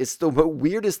legs. It's the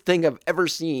weirdest thing I've ever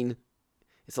seen.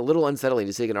 It's a little unsettling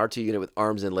to see an R2 unit with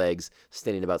arms and legs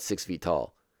standing about 6 feet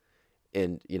tall.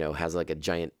 And, has like a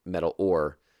giant metal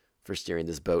oar for steering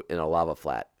this boat in a lava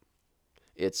flat.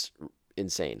 It's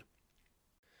insane.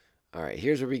 All right,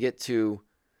 here's where we get to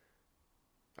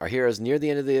our heroes near the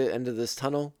end of this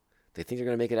tunnel. They think they're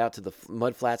going to make it out to the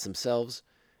mud flats themselves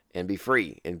and be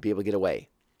free and be able to get away.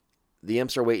 The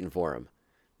imps are waiting for him.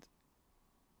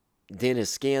 Din has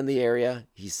scanned the area.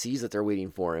 He sees that they're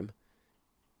waiting for him.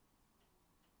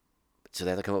 So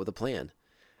they have to come up with a plan.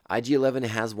 IG-11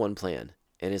 has one plan,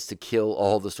 and it's to kill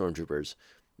all the Stormtroopers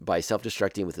by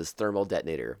self-destructing with his thermal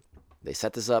detonator. They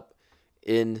set this up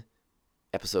in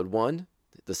Episode 1,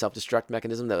 the self-destruct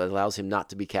mechanism that allows him not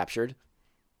to be captured.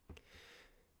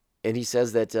 And he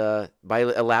says that by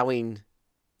allowing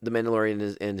the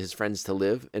Mandalorian and his friends to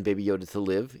live, and Baby Yoda to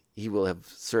live, he will have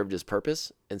served his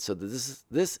purpose. And so this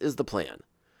is the plan.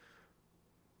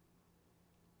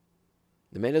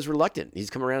 The Mando's reluctant.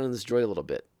 He's come around in this droid a little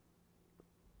bit.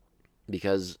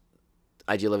 Because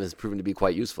IG-11 has proven to be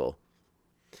quite useful.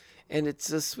 And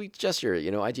it's a sweet gesture,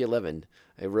 IG-11,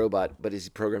 a robot, but is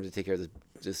programmed to take care of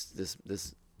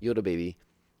this Yoda baby,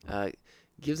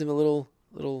 gives him a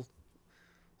little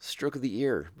stroke of the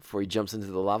ear before he jumps into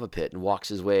the lava pit and walks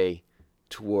his way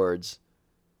towards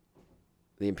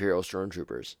the Imperial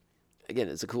Stormtroopers. Again,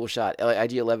 it's a cool shot.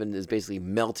 IG-11 is basically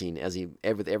melting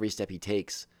with every step he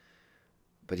takes,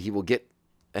 but he will get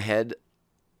ahead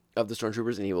of the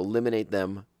Stormtroopers and he will eliminate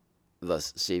them,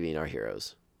 thus saving our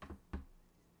heroes.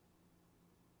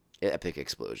 Epic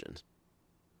explosion.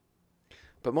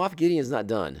 But Moff Gideon's not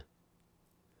done.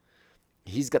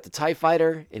 He's got the TIE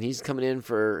fighter, and he's coming in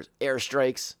for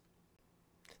airstrikes.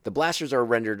 The blasters are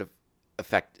rendered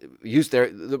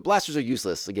the blasters are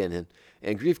useless again,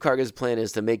 and Greef Karga's plan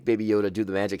is to make Baby Yoda do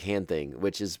the magic hand thing,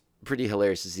 which is pretty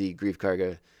hilarious to see Greef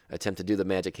Karga attempt to do the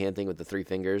magic hand thing with the 3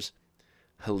 fingers.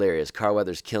 Hilarious. Carl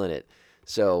Weathers killing it.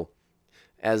 So,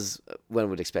 as one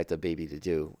would expect a baby to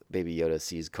do, Baby Yoda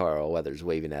sees Carl Weathers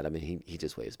waving at him, and he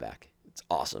just waves back. It's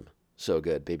awesome. So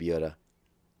good. Baby Yoda,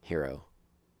 hero,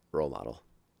 role model.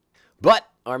 But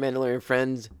our Mandalorian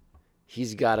friend,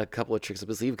 he's got a couple of tricks up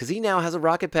his sleeve because he now has a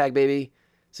rocket pack, baby.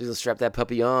 So he's going to strap that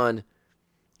puppy on.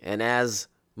 And as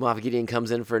Moff Gideon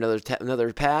comes in for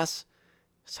another pass,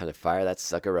 it's time to fire that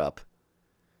sucker up.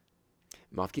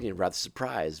 Moff Gideon rather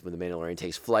surprised when the Mandalorian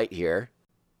takes flight here.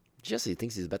 Jesse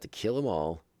thinks he's about to kill them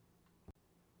all.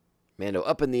 Mando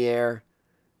up in the air.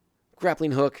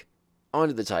 Grappling hook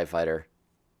onto the TIE fighter.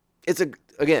 It's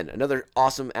again another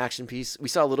awesome action piece. We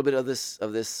saw a little bit of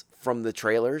this from the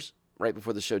trailers right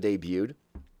before the show debuted.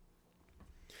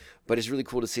 But it's really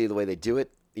cool to see the way they do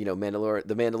it. You know,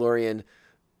 the Mandalorian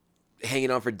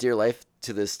hanging on for dear life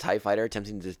to this TIE fighter,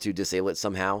 attempting to disable it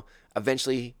somehow.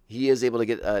 Eventually, he is able to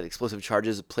get explosive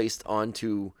charges placed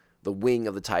onto the wing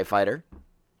of the TIE fighter.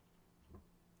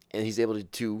 And he's able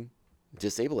to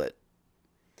disable it.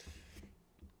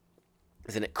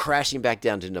 And then it crashing back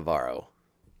down to Navarro.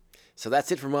 So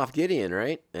that's it for Moff Gideon,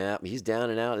 right? Yeah, he's down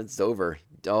and out. It's over.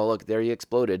 Oh, look, there he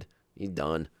exploded. He's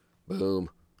done. Boom.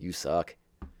 You suck.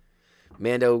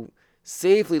 Mando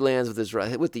safely lands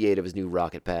with the aid of his new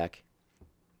rocket pack.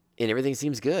 And everything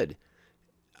seems good.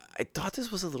 I thought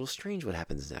this was a little strange what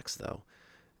happens next, though.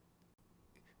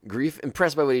 Greef,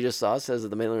 impressed by what he just saw, says that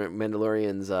the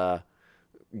Mandalorian's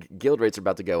guild rates are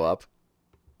about to go up,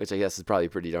 which I guess is probably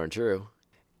pretty darn true.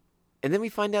 And then we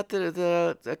find out that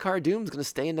the Cara Dune's going to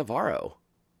stay in Navarro.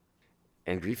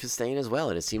 And Greef is staying as well.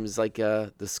 And it seems like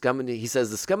he says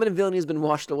the scum and villainy has been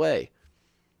washed away.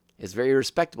 It's very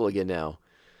respectable again now.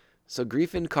 So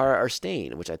Greef and Cara are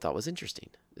staying, which I thought was interesting.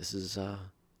 This is, I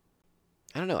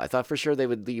don't know. I thought for sure they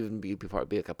would leave and be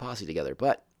like a posse together.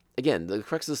 But again, the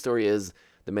crux of the story is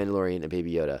the Mandalorian and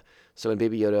Baby Yoda. So when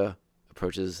Baby Yoda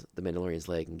approaches the Mandalorian's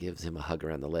leg and gives him a hug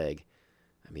around the leg,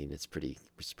 I mean, it's pretty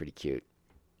cute.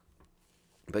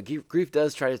 But Greef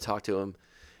does try to talk to him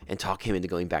and talk him into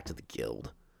going back to the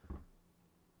guild.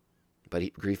 But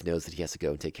Greef knows that he has to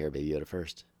go and take care of Baby Yoda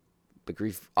first. But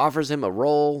Greef offers him a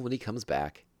role when he comes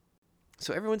back.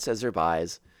 So everyone says their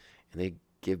byes, and they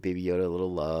give Baby Yoda a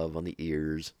little love on the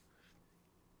ears.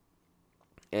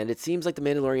 And it seems like the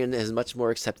Mandalorian has much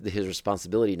more accepted his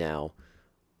responsibility now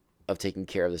of taking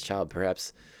care of this child.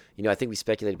 Perhaps, I think we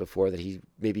speculated before that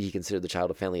he considered the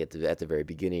child a family at the very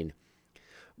beginning.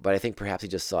 But I think perhaps he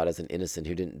just saw it as an innocent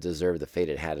who didn't deserve the fate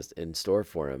it had in store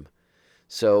for him.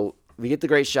 So we get the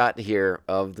great shot here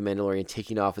of the Mandalorian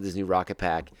taking off with his new rocket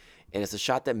pack. And it's a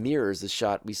shot that mirrors the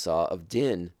shot we saw of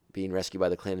Din being rescued by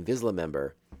the Clan Vizsla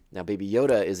member. Now Baby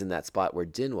Yoda is in that spot where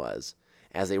Din was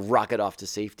as they rocket off to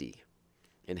safety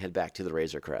and head back to the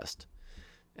Razor Crest.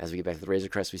 As we get back to the Razor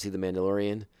Crest, we see the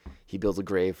Mandalorian. He builds a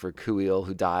grave for Kuiil,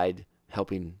 who died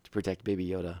helping to protect Baby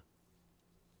Yoda.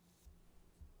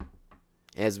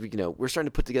 As we're starting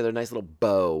to put together a nice little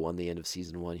bow on the end of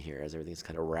season 1 here, as everything's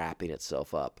kind of wrapping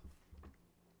itself up.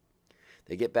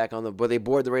 They get back they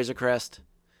board the Razor Crest.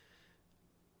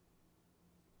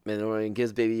 Mandalorian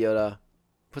gives Baby Yoda,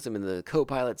 puts him in the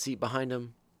co-pilot seat behind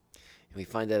him, and we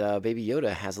find that Baby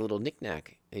Yoda has a little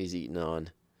knick-knack that he's eating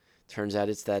on. Turns out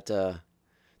it's that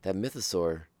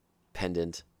mythosaur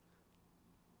pendant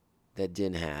that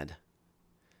Din had.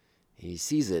 And he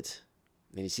sees it,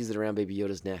 and he sees it around Baby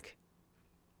Yoda's neck.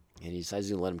 And he decides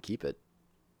to let him keep it.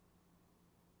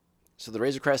 So the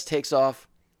Razor Crest takes off.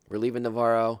 We're leaving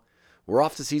Navarro. We're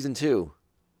off to season 2.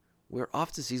 We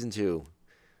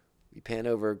pan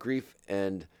over Greef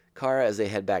and Cara as they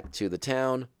head back to the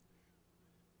town.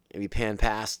 And we pan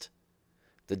past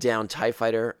the downed TIE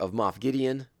fighter of Moff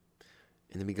Gideon.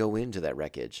 And then we go into that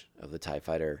wreckage of the TIE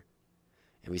fighter.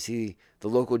 And we see the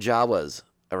local Jawas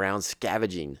around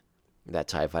scavenging that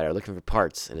TIE fighter, looking for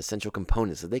parts and essential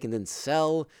components that they can then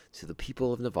sell to the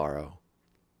people of Navarro.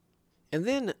 And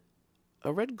then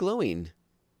a red glowing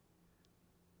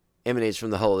emanates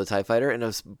from the hull of the TIE fighter, and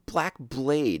a black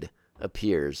blade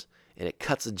appears, and it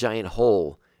cuts a giant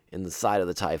hole in the side of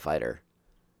the TIE fighter.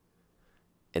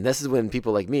 And this is when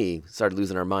people like me started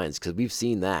losing our minds, because we've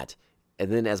seen that.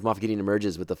 And then as Moff Gideon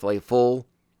emerges with the full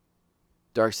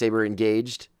Darksaber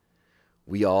engaged,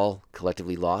 we all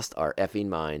collectively lost our effing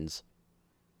minds.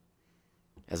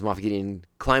 As Moff Gideon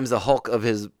climbs the hulk of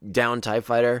his downed TIE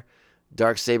fighter,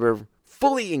 Darksaber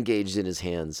fully engaged in his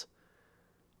hands.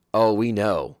 Oh, we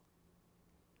know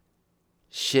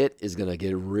shit is going to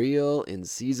get real in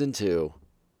season 2.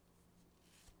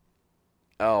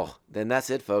 Oh, then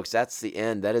that's it, folks. That's the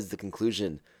end. That is the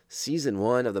conclusion. Season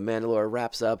 1 of The Mandalore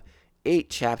wraps up 8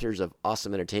 chapters of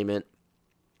awesome entertainment.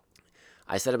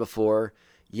 I said it before.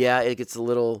 Yeah, it gets a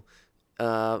little...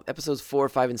 episodes 4,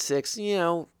 5, and 6,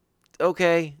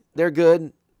 okay. They're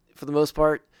good for the most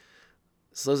part.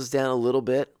 Slows us down a little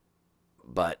bit.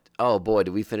 But, oh boy,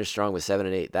 did we finish strong with 7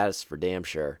 and 8. That is for damn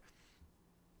sure.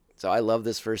 So I love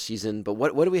this first season. But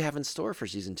what do we have in store for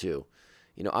season 2?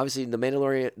 Obviously, the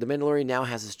Mandalorian now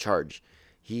has his charge.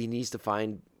 He needs to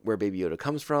find where Baby Yoda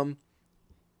comes from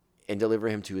and deliver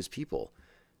him to his people.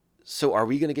 So are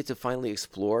we going to get to finally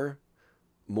explore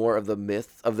more of the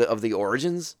myth of the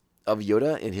origins of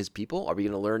Yoda and his people? Are we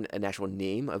going to learn an actual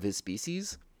name of his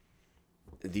species?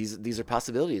 These are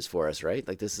possibilities for us, right?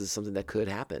 Like, this is something that could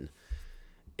happen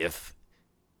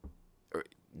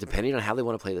depending on how they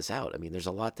want to play this out. I mean, there's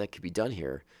a lot that could be done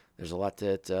here. There's a lot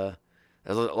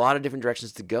there's a lot of different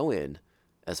directions to go in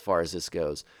as far as this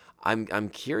goes. I'm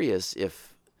curious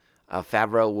if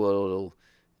Favreau will,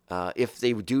 if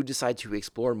they do decide to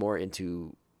explore more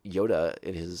into Yoda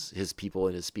and his people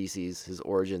and his species, his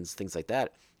origins, things like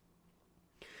that.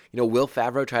 Will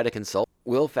Favreau try to consult?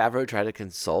 Will Favreau try to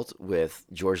consult with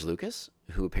George Lucas,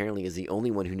 who apparently is the only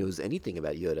one who knows anything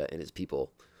about Yoda and his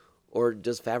people? Or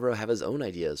does Favreau have his own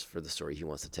ideas for the story he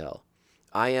wants to tell?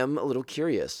 I am a little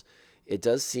curious. It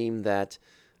does seem that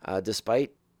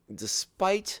despite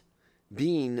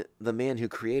being the man who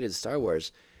created Star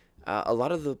Wars, a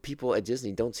lot of the people at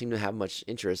Disney don't seem to have much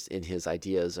interest in his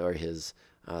ideas or his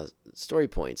story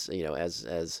points,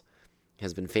 as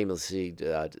has been famously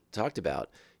talked about.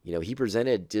 He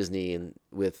presented Disney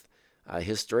with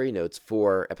his story notes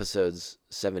for episodes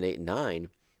 7, 8, and 9,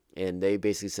 and they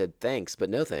basically said thanks, but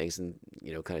no thanks, and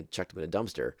kind of chucked them in a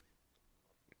dumpster.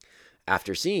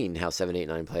 After seeing how 7, 8,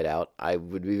 9 played out, I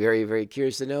would be very, very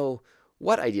curious to know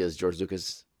what ideas George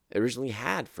Lucas originally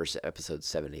had for episodes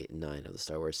 7, 8, and 9 of the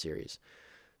Star Wars series.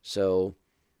 So,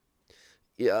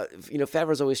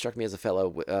 Favreau's always struck me as a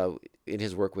fellow in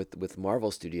his work with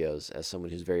Marvel Studios as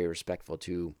someone who's very respectful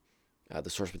to the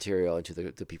source material and to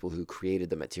the people who created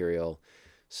the material.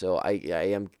 So I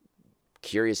am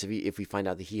curious if we find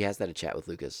out that he has had a chat with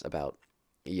Lucas about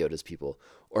Yoda's people,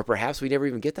 or perhaps we never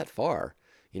even get that far.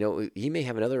 He may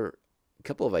have another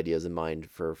couple of ideas in mind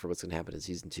for what's going to happen in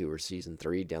season 2 or season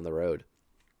 3 down the road.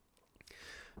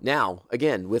 Now,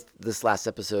 again, with this last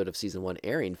episode of season 1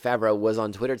 airing, Favreau was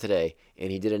on Twitter today,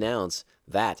 and he did announce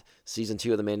that season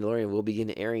 2 of The Mandalorian will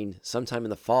begin airing sometime in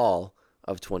the fall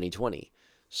of 2020.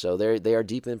 So they are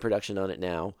deep in production on it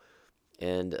now,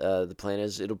 and the plan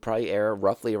is it'll probably air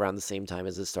roughly around the same time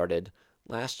as it started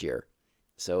last year.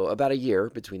 So about a year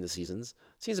between the seasons.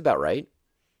 Seems about right.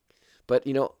 But,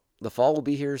 the fall will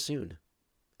be here soon.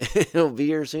 It'll be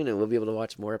here soon, and we'll be able to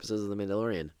watch more episodes of The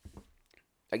Mandalorian.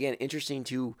 Again, interesting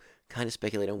to kind of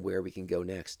speculate on where we can go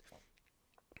next.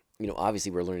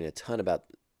 Obviously we're learning a ton about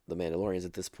the Mandalorians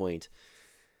at this point.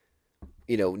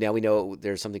 Now we know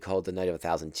there's something called the Night of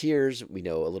 1,000 Tears. We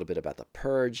know a little bit about the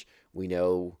Purge. We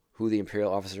know who the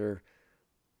Imperial officer,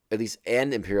 at least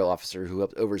an Imperial officer who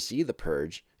helped oversee the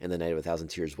Purge and the Night of 1,000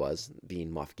 Tears was,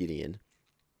 being Moff Gideon.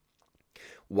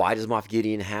 Why does Moff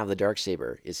Gideon have the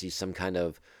Darksaber? Is he some kind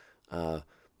of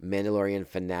Mandalorian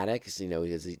fanatic?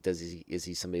 Is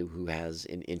he somebody who has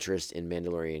an interest in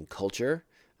Mandalorian culture,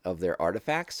 of their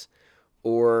artifacts?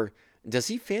 Or does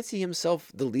he fancy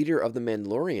himself the leader of the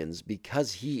Mandalorians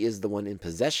because he is the one in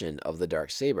possession of the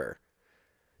Darksaber?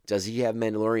 Does he have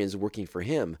Mandalorians working for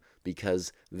him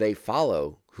because they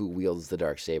follow who wields the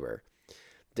Darksaber?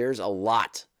 There's a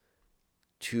lot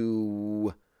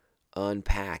to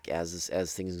unpack as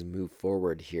things move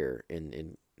forward here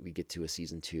and we get to a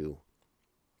season 2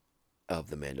 of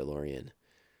The Mandalorian.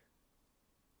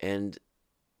 And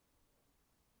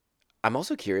I'm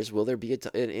also curious, will there be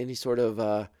any sort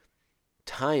of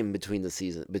time between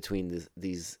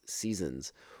these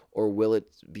seasons, or will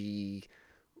it be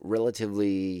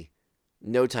relatively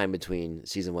no time between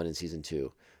season 1 and season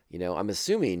 2? I'm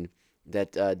assuming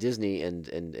that Disney and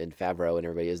Favreau and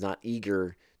everybody is not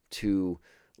eager to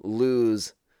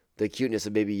lose the cuteness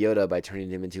of Baby Yoda by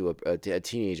turning him into a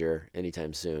teenager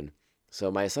anytime soon. So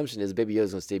my assumption is Baby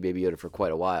Yoda's going to stay Baby Yoda for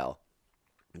quite a while.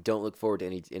 Don't look forward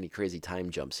to any crazy time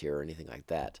jumps here or anything like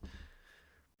that.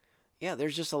 Yeah,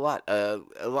 there's just a lot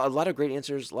of great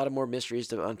answers, a lot of more mysteries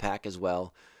to unpack as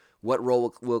well. What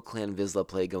role will Clan Vizsla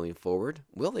play going forward?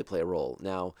 Will they play a role?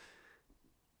 Now,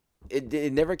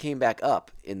 it never came back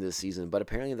up in this season, but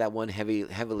apparently that one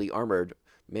heavily armored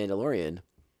Mandalorian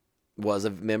was a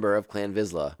member of Clan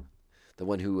Vizsla, the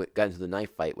one who got into the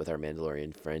knife fight with our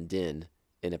Mandalorian friend Din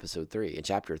in episode 3, in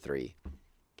chapter 3.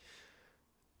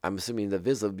 I'm assuming that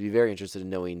Vizsla would be very interested in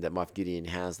knowing that Moff Gideon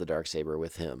has the Darksaber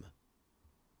with him.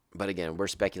 But again, we're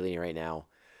speculating right now.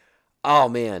 Oh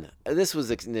man, this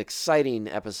was an exciting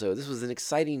episode. This was an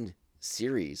exciting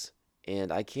series,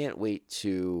 and I can't wait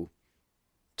to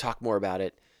talk more about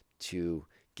it, to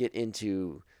get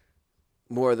into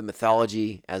more of the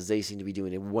mythology, as they seem to be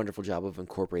doing a wonderful job of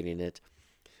incorporating it.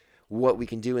 What we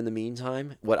can do in the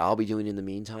meantime, what I'll be doing in the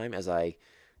meantime as I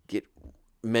get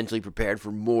mentally prepared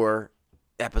for more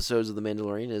episodes of The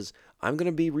Mandalorian, is I'm going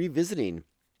to be revisiting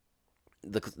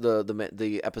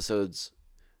the episodes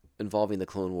involving the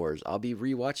Clone Wars. I'll be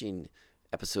rewatching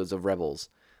episodes of Rebels.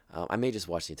 I may just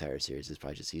watch the entire series. It's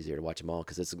probably just easier to watch them all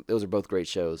because those are both great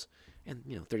shows, and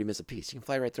 30 minutes apiece. You can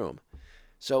fly right through them.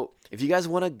 So if you guys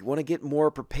want to get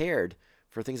more prepared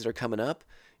for things that are coming up,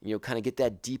 kind of get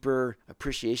that deeper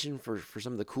appreciation for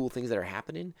some of the cool things that are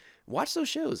happening, watch those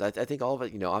shows. I think all of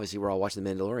it, obviously we're all watching The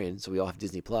Mandalorian, so we all have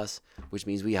Disney Plus, which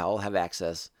means we all have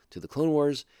access to the Clone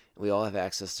Wars, and we all have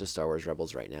access to Star Wars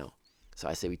Rebels right now. So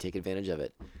I say we take advantage of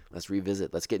it. Let's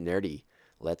revisit. Let's get nerdy.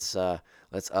 Let's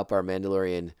up our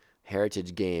Mandalorian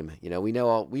heritage game. We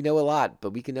know a lot,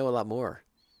 but we can know a lot more.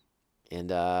 And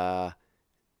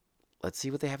let's see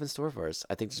what they have in store for us.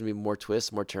 I think there's gonna be more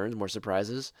twists, more turns, more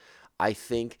surprises. I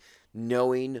think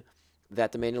knowing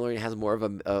that the Mandalorian has more of a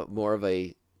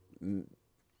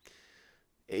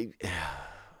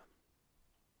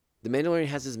the Mandalorian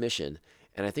has his mission,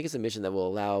 and I think it's a mission that will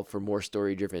allow for more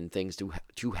story-driven things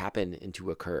to happen and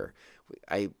to occur.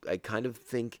 I kind of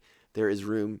think there's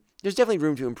definitely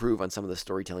room to improve on some of the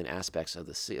storytelling aspects of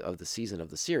the season of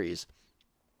the series.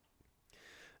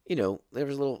 There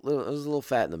was a little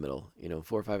fat in the middle.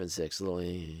 4, 5, and 6, a little.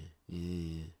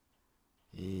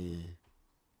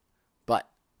 But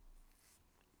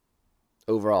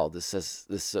overall, this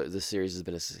series has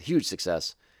been a huge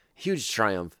success, huge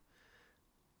triumph.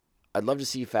 I'd love to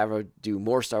see Favreau do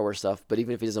more Star Wars stuff, but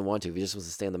even if he doesn't want to, if he just wants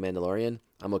to stay on The Mandalorian,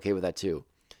 I'm okay with that too.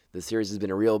 The series has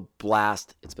been a real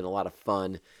blast. It's been a lot of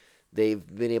fun. They've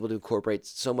been able to incorporate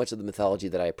so much of the mythology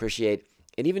that I appreciate,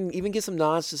 and even get some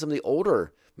nods to some of the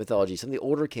older mythology, some of the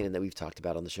older canon that we've talked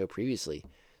about on the show previously.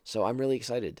 So I'm really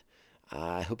excited.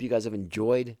 I hope you guys have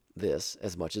enjoyed this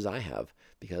as much as I have,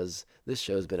 because this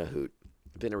show has been a hoot.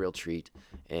 It's been a real treat,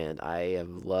 and I have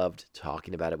loved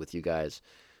talking about it with you guys.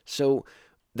 So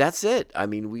that's it. I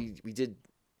mean, we did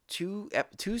two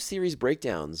series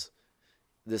breakdowns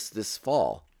this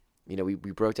fall. We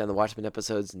broke down the Watchmen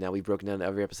episodes, and now we've broken down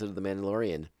every episode of The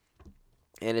Mandalorian.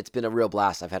 And it's been a real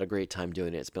blast. I've had a great time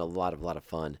doing it. It's been a lot of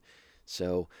fun.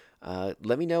 So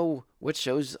let me know what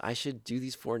shows I should do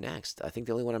these for next. I think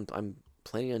the only one I'm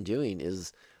planning on doing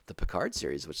is the Picard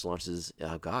series, which launches,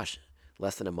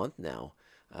 less than a month now.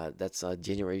 That's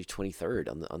January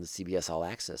 23rd on the CBS All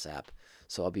Access app.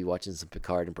 So I'll be watching some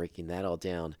Picard and breaking that all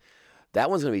down. That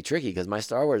one's going to be tricky because my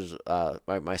Star Wars,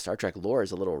 my Star Trek lore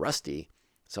is a little rusty.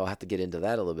 So I'll have to get into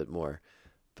that a little bit more.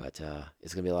 But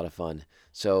it's going to be a lot of fun.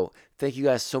 So thank you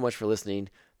guys so much for listening.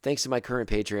 Thanks to my current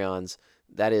Patreons.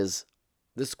 That is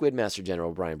the Squid Master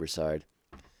General, Brian Broussard,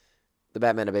 the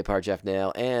Batman of Bay Park, Jeff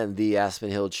Nail, and the Aspen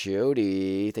Hill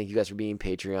Chody. Thank you guys for being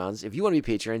Patreons. If you want to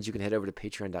be Patrons, you can head over to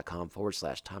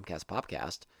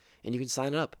patreon.com/TomcastPopcast, and you can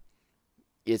sign up.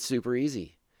 It's super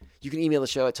easy. You can email the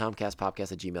show at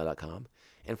tomcastpopcast@gmail.com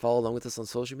and follow along with us on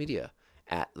social media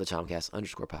at the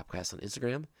Tomcast_Popcast on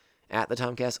Instagram, at the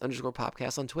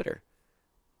Tomcast_Popcast on Twitter.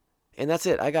 And that's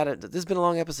it. I got it. This has been a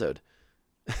long episode.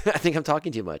 I think I'm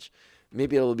talking too much.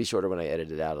 Maybe it'll be shorter when I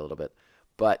edit it out a little bit.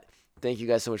 But thank you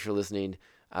guys so much for listening.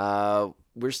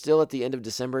 We're still at the end of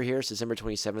December here. It's December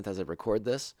 27th as I record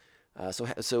this.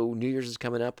 So New Year's is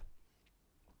coming up.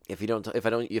 If you don't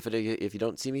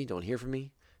see me, don't hear from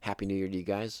me. Happy New Year to you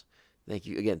guys. Thank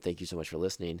you again. Thank you so much for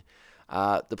listening.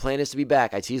 The plan is to be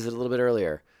back. I teased it a little bit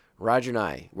earlier. Roger and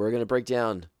I, we're going to break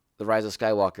down The Rise of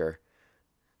Skywalker.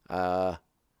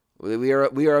 We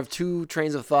are of two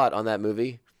trains of thought on that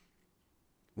movie.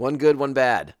 One good, one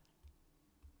bad.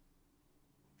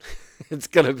 It's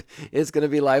gonna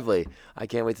be lively. I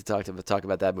can't wait to talk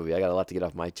about that movie. I got a lot to get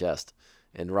off my chest,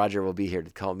 and Roger will be here to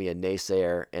call me a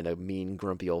naysayer and a mean,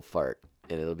 grumpy old fart,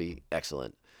 and it'll be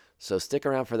excellent. So stick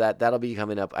around for that. That'll be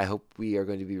coming up. I hope we are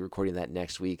going to be recording that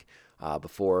next week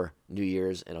before New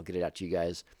Year's, and I'll get it out to you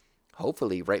guys.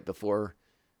 Hopefully New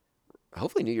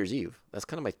Year's Eve. That's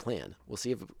kind of my plan. We'll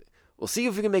see if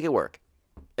we can make it work.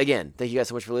 Again, thank you guys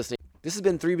so much for listening. This has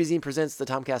been 3BZ Presents the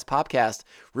Tomcast Popcast,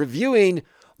 reviewing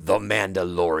The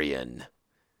Mandalorian.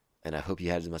 And I hope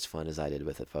you had as much fun as I did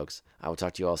with it, folks. I will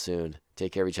talk to you all soon.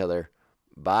 Take care of each other.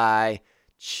 Bye.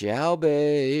 Ciao,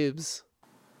 babes.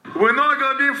 We're not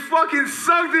gonna be fucking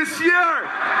sucked this year!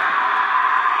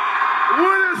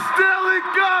 We're the Stanley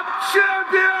Cup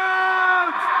champions!